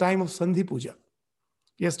suddenly at the time of Sandhi Puja,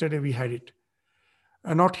 yesterday we had it,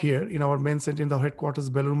 not here in our main center in the headquarters,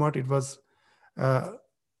 Belur Math, it was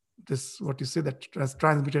that was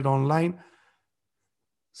transmitted online.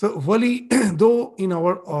 So Vali, though in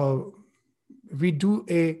our, we do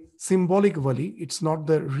a symbolic Vali, it's not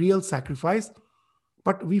the real sacrifice,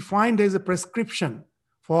 but we find there's a prescription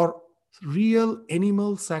for real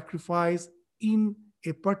animal sacrifice in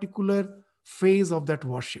a particular phase of that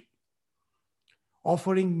worship,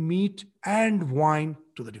 offering meat and wine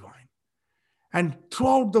to the divine. And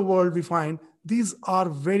throughout the world, we find these are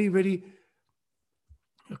very, very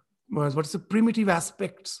what's the primitive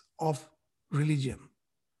aspects of religion.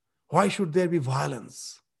 Why should there be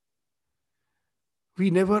violence? We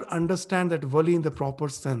never understand that Vali in the proper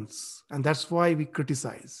sense, and that's why we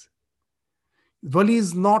criticize. Vali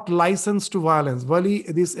is not licensed to violence. Vali,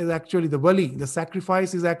 this is actually the Vali, the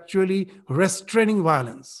sacrifice is actually restraining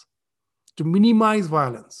violence, to minimize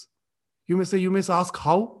violence. You may ask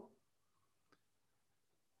how?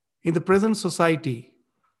 In the present society,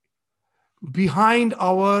 behind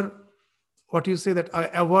our, what you say, that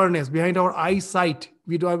awareness, behind our eyesight,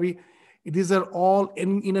 these are all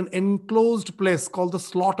in an enclosed place called the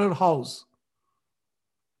slaughterhouse.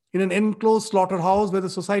 In an enclosed slaughterhouse where the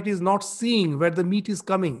society is not seeing where the meat is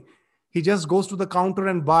coming. He just goes to the counter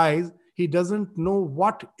and buys. He doesn't know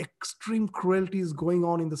what extreme cruelty is going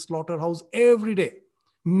on in the slaughterhouse every day.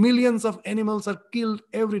 Millions of animals are killed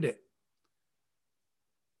every day.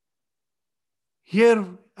 Here,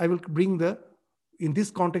 in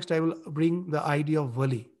this context, I will bring the idea of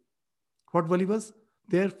Vali. What Vali was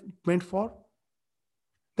there meant for?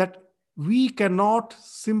 That we cannot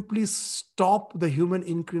simply stop the human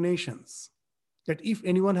inclinations. That if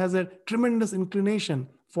anyone has a tremendous inclination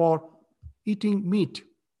for eating meat,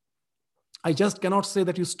 I just cannot say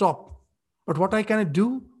that you stop. But what I can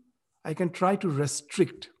do, I can try to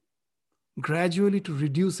restrict, gradually to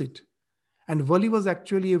reduce it. And Vali was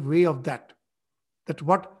actually a way of that. That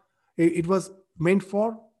what it was meant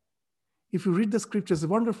for. If you read the scriptures, it's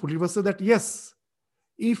wonderful. It was said that yes,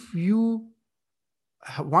 if you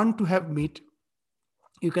want to have meat,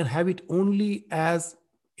 you can have it only as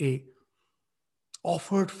a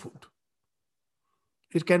offered food.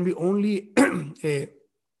 It can be only a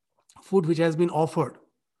food which has been offered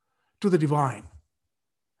to the divine.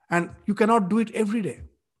 And you cannot do it every day.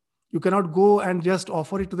 You cannot go and just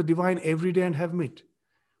offer it to the divine every day and have meat.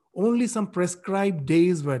 Only some prescribed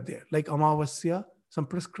days were there, like Amavasya, some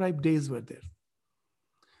prescribed days were there.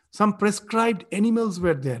 Some prescribed animals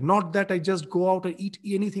were there, not that I just go out and eat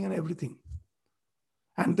anything and everything.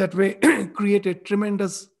 And that way create a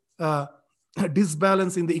tremendous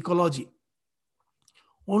disbalance in the ecology.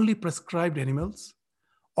 Only prescribed animals,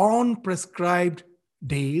 on prescribed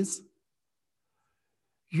days,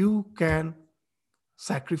 you can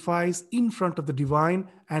sacrifice in front of the divine,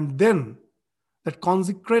 and then that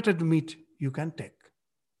consecrated meat you can take.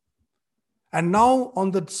 And now on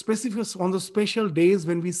the special days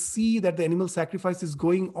when we see that the animal sacrifice is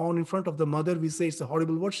going on in front of the mother, we say it's a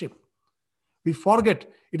horrible worship. We forget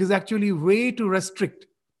it is actually a way to restrict.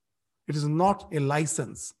 It is not a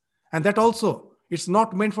license. And that also, it's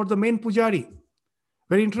not meant for the main pujari.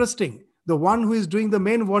 Very interesting. The one who is doing the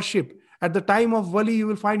main worship, at the time of Vali, you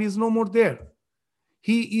will find he is no more there.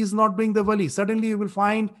 He is not doing the Vali. Suddenly you will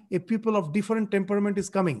find a people of different temperament is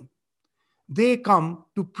coming. They come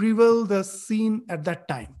to prevail the scene at that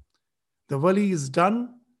time. The Vali is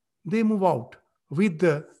done. They move out with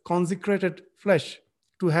the consecrated flesh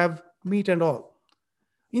to have meat and all.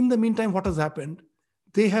 In the meantime, what has happened?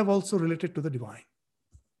 They have also related to the divine.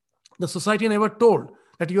 The society never told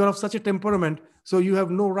that you are of such a temperament, so you have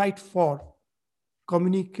no right for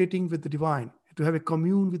communicating with the divine, to have a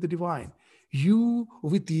commune with the divine. You,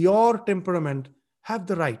 with your temperament, have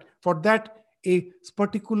the right. For that, a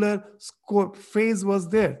particular phase was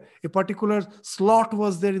there. A particular slot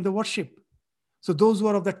was there in the worship. So those who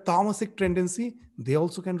are of that tamasic tendency, they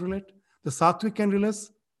also can relate. The sattvic can relate.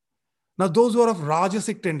 Now those who are of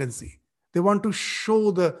rajasic tendency, they want to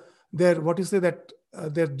show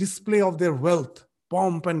their display of their wealth,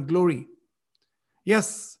 pomp and glory.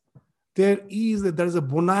 Yes, there is a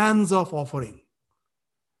bonanza of offering.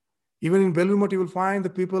 Even in Belur Math, you will find the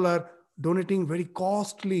people are donating very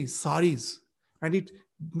costly saris, and it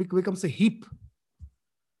becomes a heap.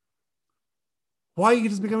 Why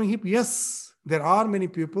it is becoming heap? Yes, there are many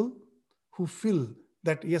people who feel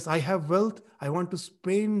that, yes, I have wealth, I want to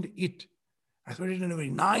spend it. I spend it in a very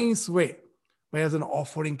nice way, but as an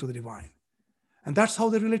offering to the divine. And that's how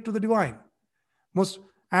they relate to the divine.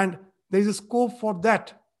 And there is a scope for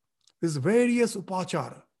that. There's various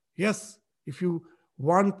upachara. Yes, if you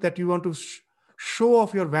want to show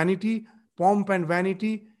off your vanity, pomp and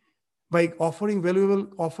vanity by offering valuable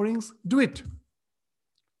offerings, do it.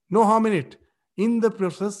 No harm in it. In the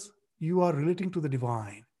process, you are relating to the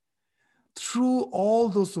divine. Through all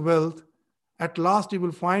those wealth, at last you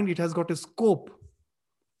will find it has got a scope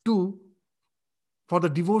for the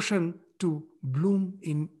devotion to bloom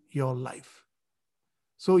in your life.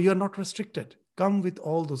 So you are not restricted. Come with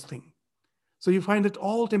all those things. So you find that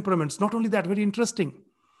all temperaments, not only that, very interesting.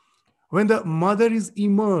 When the mother is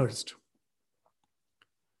immersed,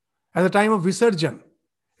 at the time of Visarjan,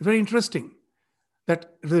 very interesting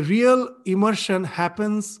that the real immersion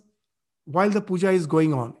happens while the puja is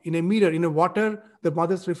going on. In a mirror, in a water, the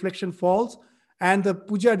mother's reflection falls, and the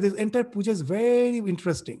puja, this entire puja is very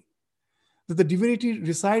interesting. That the divinity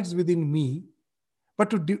resides within me, but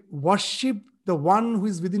to worship the one who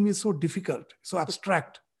is within me is so difficult, so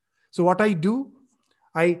abstract. So what I do,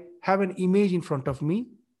 I have an image in front of me.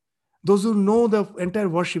 Those who know the entire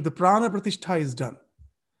worship, the prana pratishtha is done.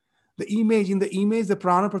 In the image, the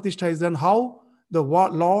prana pratishtha is done. How the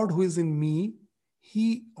Lord who is in me,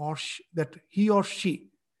 he or she,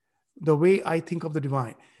 the way I think of the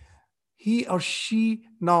divine, he or she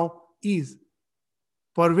now is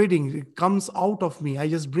pervading, it comes out of me. I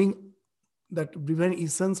just bring that divine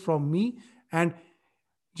essence from me and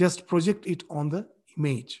just project it on the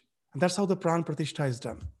image. And that's how the pran pratishtha is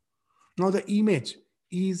done. Now the image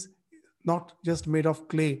is not just made of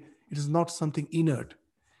clay. It is not something inert.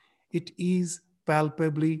 It is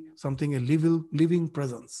palpably something, a living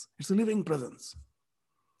presence. It's a living presence.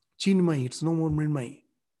 Chinmay, it's no more Mrinmay.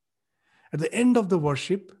 At the end of the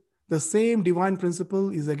worship, the same divine principle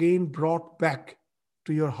is again brought back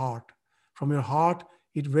to your heart. From your heart,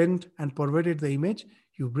 it went and pervaded the image.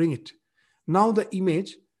 You bring it. Now the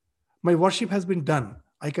image, my worship has been done.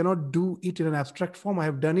 I cannot do it in an abstract form. I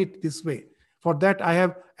have done it this way. For that, I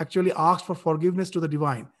have actually asked for forgiveness to the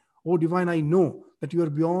divine. Oh, divine, I know that you are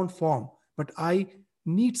beyond form, but I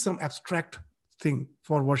need some abstract thing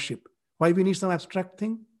for worship. Why we need some abstract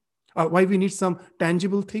thing? Why we need some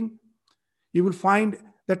tangible thing? You will find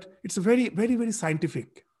that it's very, very, very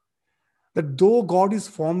scientific. That though God is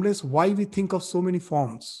formless, why we think of so many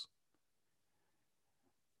forms?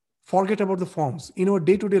 Forget about the forms. In our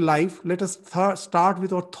day-to-day life, let us start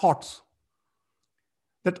with our thoughts.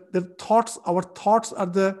 That our thoughts are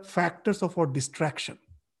the factors of our distraction.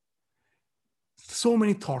 So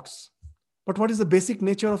many thoughts. But what is the basic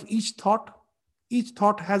nature of each thought? Each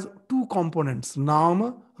thought has two components,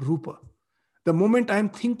 nama, rupa. The moment I am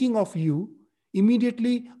thinking of you,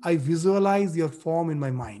 immediately I visualize your form in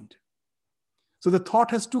my mind. So the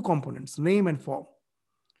thought has two components, name and form.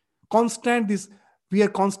 We are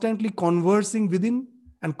constantly conversing within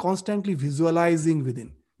and constantly visualizing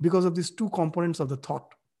within because of these two components of the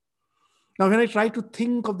thought. Now, when I try to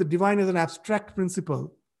think of the divine as an abstract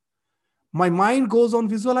principle, my mind goes on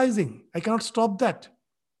visualizing. I cannot stop that.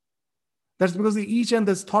 That's because each and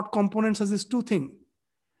this thought components has this two things.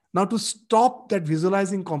 Now, to stop that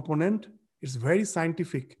visualizing component, it's very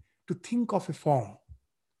scientific to think of a form.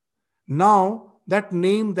 Now, that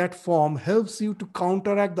name, that form helps you to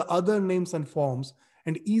counteract the other names and forms,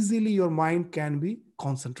 and easily your mind can be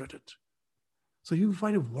concentrated. So you will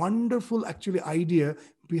find a wonderful actually idea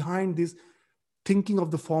behind this thinking of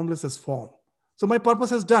the formless as form. So my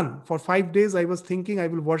purpose is done. For 5 days, I was thinking I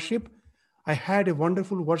will worship. I had a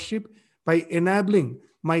wonderful worship by enabling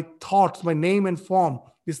my thoughts, my name and form,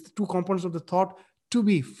 these two components of the thought, to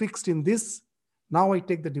be fixed in this. Now I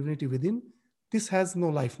take the divinity within. This has no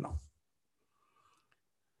life now.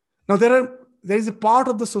 Now there is a part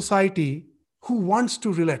of the society who wants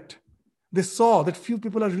to relate. They saw that few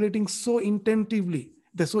people are relating so intensively,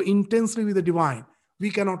 they're so intensely with the divine. We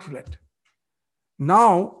cannot relate.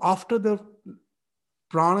 Now, after the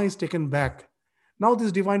prana is taken back, now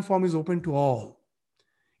this divine form is open to all.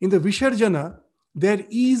 In the Visarjana, there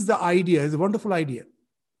is the idea, is a wonderful idea,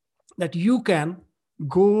 that you can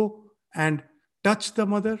go and touch the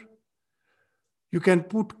mother. You can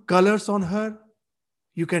put colors on her.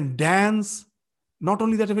 You can dance. Not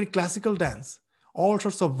only that, a very classical dance, all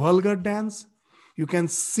sorts of vulgar dance. You can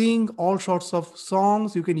sing all sorts of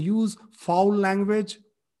songs. You can use foul language.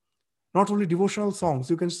 Not only devotional songs.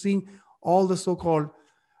 You can sing all the so-called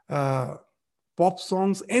pop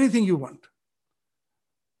songs, anything you want.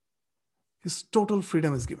 His total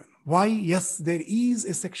freedom is given. Why? Yes, there is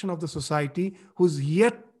a section of the society who's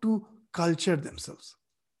yet to culture themselves.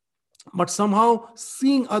 But somehow,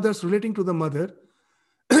 seeing others relating to the mother,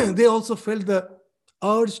 they also felt the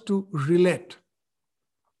urge to relate.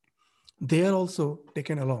 They are also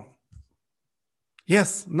taken along.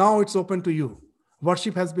 Yes, now it's open to you.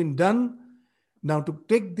 Worship has been done. Now to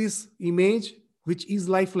take this image, which is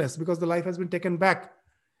lifeless because the life has been taken back,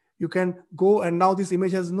 you can go, and now this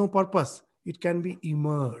image has no purpose. It can be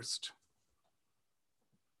immersed.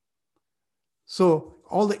 So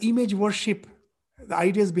all the image worship, the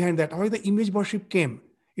ideas behind that, how the image worship came,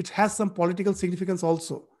 it has some political significance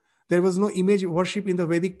also. There was no image worship in the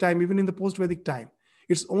Vedic time, even in the post-Vedic time.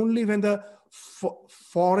 It's only when the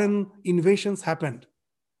foreign invasions happened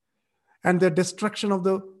and the destruction of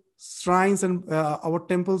the shrines and our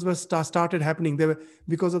temples were started happening. They were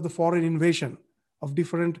because of the foreign invasion of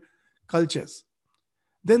different cultures.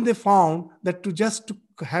 Then they found that to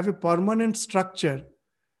have a permanent structure,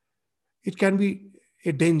 it can be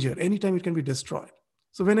a danger. Anytime it can be destroyed.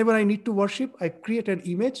 So whenever I need to worship, I create an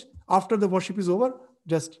image. After the worship is over,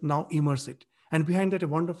 just now immerse it. And behind that, a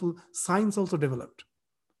wonderful science also developed.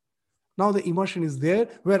 Now the immersion is there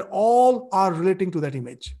where all are relating to that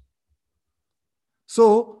image.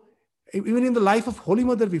 So even in the life of Holy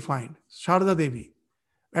Mother, we find Sharda Devi.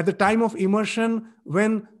 At the time of immersion,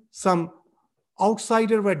 when some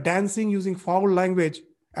outsider were dancing using foul language,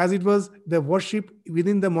 as it was the worship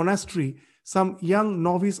within the monastery, some young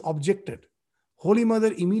novice objected. Holy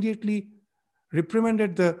Mother immediately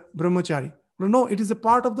reprimanded the brahmachari. No, it is a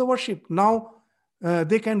part of the worship. Now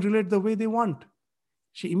they can relate the way they want.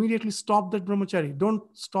 She immediately stopped that brahmachari. Don't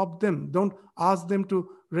stop them. Don't ask them to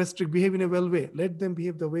restrict, behave in a well way. Let them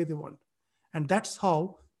behave the way they want. And that's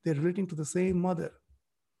how they're relating to the same mother.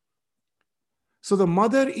 So the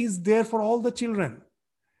mother is there for all the children.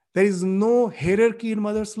 There is no hierarchy in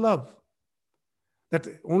mother's love. That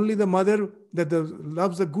only the mother that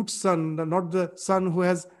loves a good son, not the son who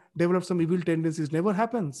has developed some evil tendencies, never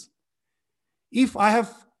happens. If I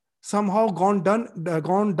have somehow gone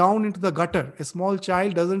down into the gutter, a small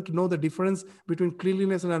child doesn't know the difference between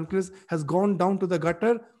cleanliness and uncleanness, has gone down to the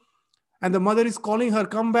gutter, and the mother is calling her,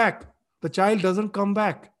 come back. The child doesn't come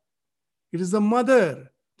back. It is the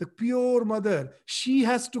mother, the pure mother. She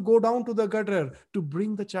has to go down to the gutter to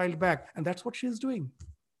bring the child back. And that's what she is doing.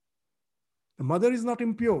 The mother is not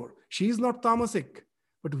impure. She is not tamasic,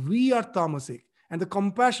 but we are tamasic. And the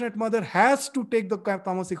compassionate mother has to take the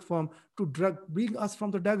tamasic form to bring us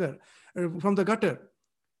from the gutter.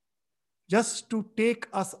 Just to take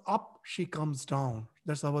us up, she comes down.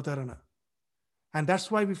 That's avatarana. And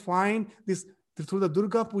that's why we find this through the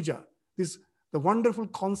Durga Puja, the wonderful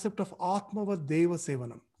concept of Atmavad Deva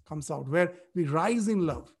Sevanam comes out, where we rise in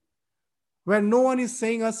love, where no one is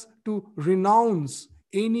saying us to renounce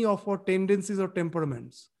any of our tendencies or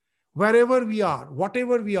temperaments. Wherever we are,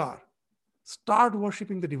 whatever we are, start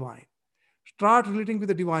worshipping the divine. Start relating with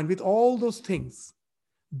the divine, with all those things.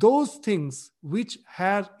 Those things which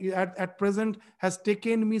at present has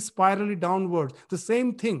taken me spirally downwards, the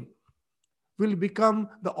same thing will become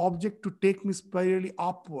the object to take me spirally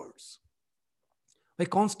upwards. By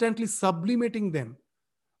constantly sublimating them,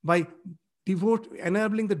 by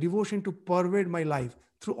enabling the devotion to pervade my life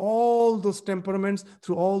through all those temperaments,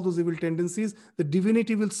 through all those evil tendencies, the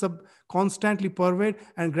divinity will constantly pervade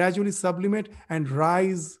and gradually sublimate and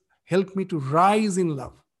rise, help me to rise in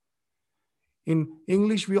love. In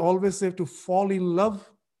English, we always say to fall in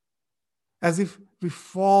love, as if we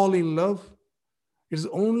fall in love. It is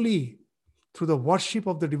only through the worship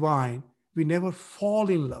of the divine, we never fall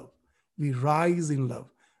in love. We rise in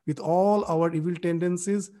love with all our evil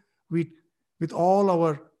tendencies, with all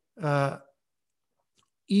our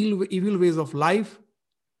evil ways of life.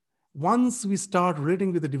 Once we start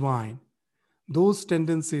relating with the divine, those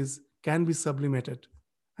tendencies can be sublimated.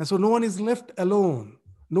 And so no one is left alone.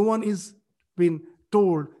 No one is being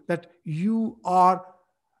told that you are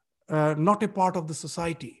not a part of the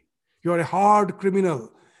society. You are a hard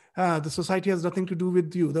criminal. The society has nothing to do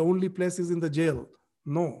with you. The only place is in the jail.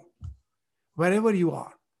 No. Wherever you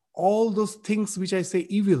are, all those things which I say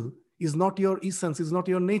evil is not your essence, is not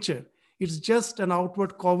your nature. It's just an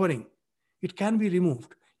outward covering. It can be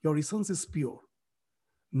removed. Your essence is pure.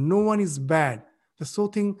 No one is bad.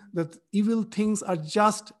 The evil things are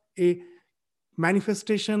just a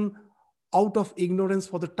manifestation out of ignorance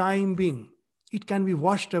for the time being. It can be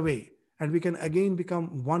washed away and we can again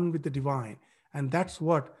become one with the divine. And that's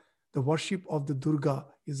what the worship of the Durga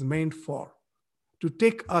is meant for. To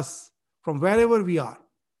take us from wherever we are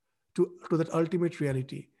to that ultimate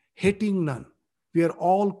reality, hating none. We are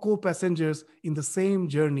all co-passengers in the same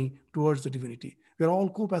journey towards the divinity. We are all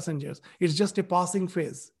co-passengers. It's just a passing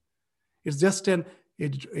phase. It's just a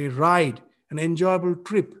ride, an enjoyable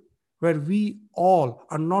trip where we all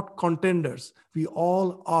are not contenders. We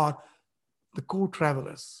all are the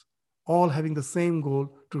co-travelers, all having the same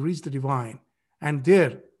goal to reach the divine. And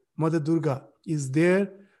there, Mother Durga is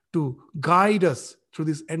there to guide us through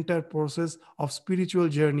this entire process of spiritual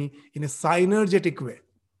journey in a synergetic way.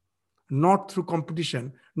 Not through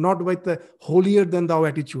competition, not with the holier than thou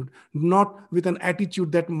attitude, not with an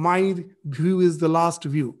attitude that my view is the last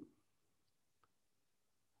view.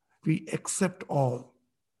 We accept all,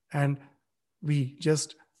 and we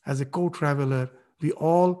just, as a co-traveler, we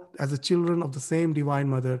all, as the children of the same Divine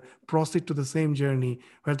Mother, proceed to the same journey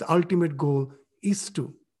where the ultimate goal is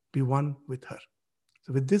to be one with her.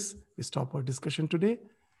 So with this, we stop our discussion today.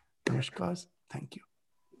 Namaskar. Thank you.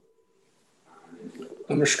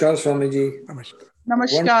 Namaskar, Swamiji. Namaskar.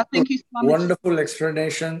 Namaskar. Thank you, Swamiji. Wonderful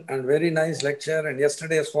explanation and very nice lecture. And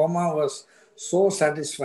yesterday's Homa was so satisfying.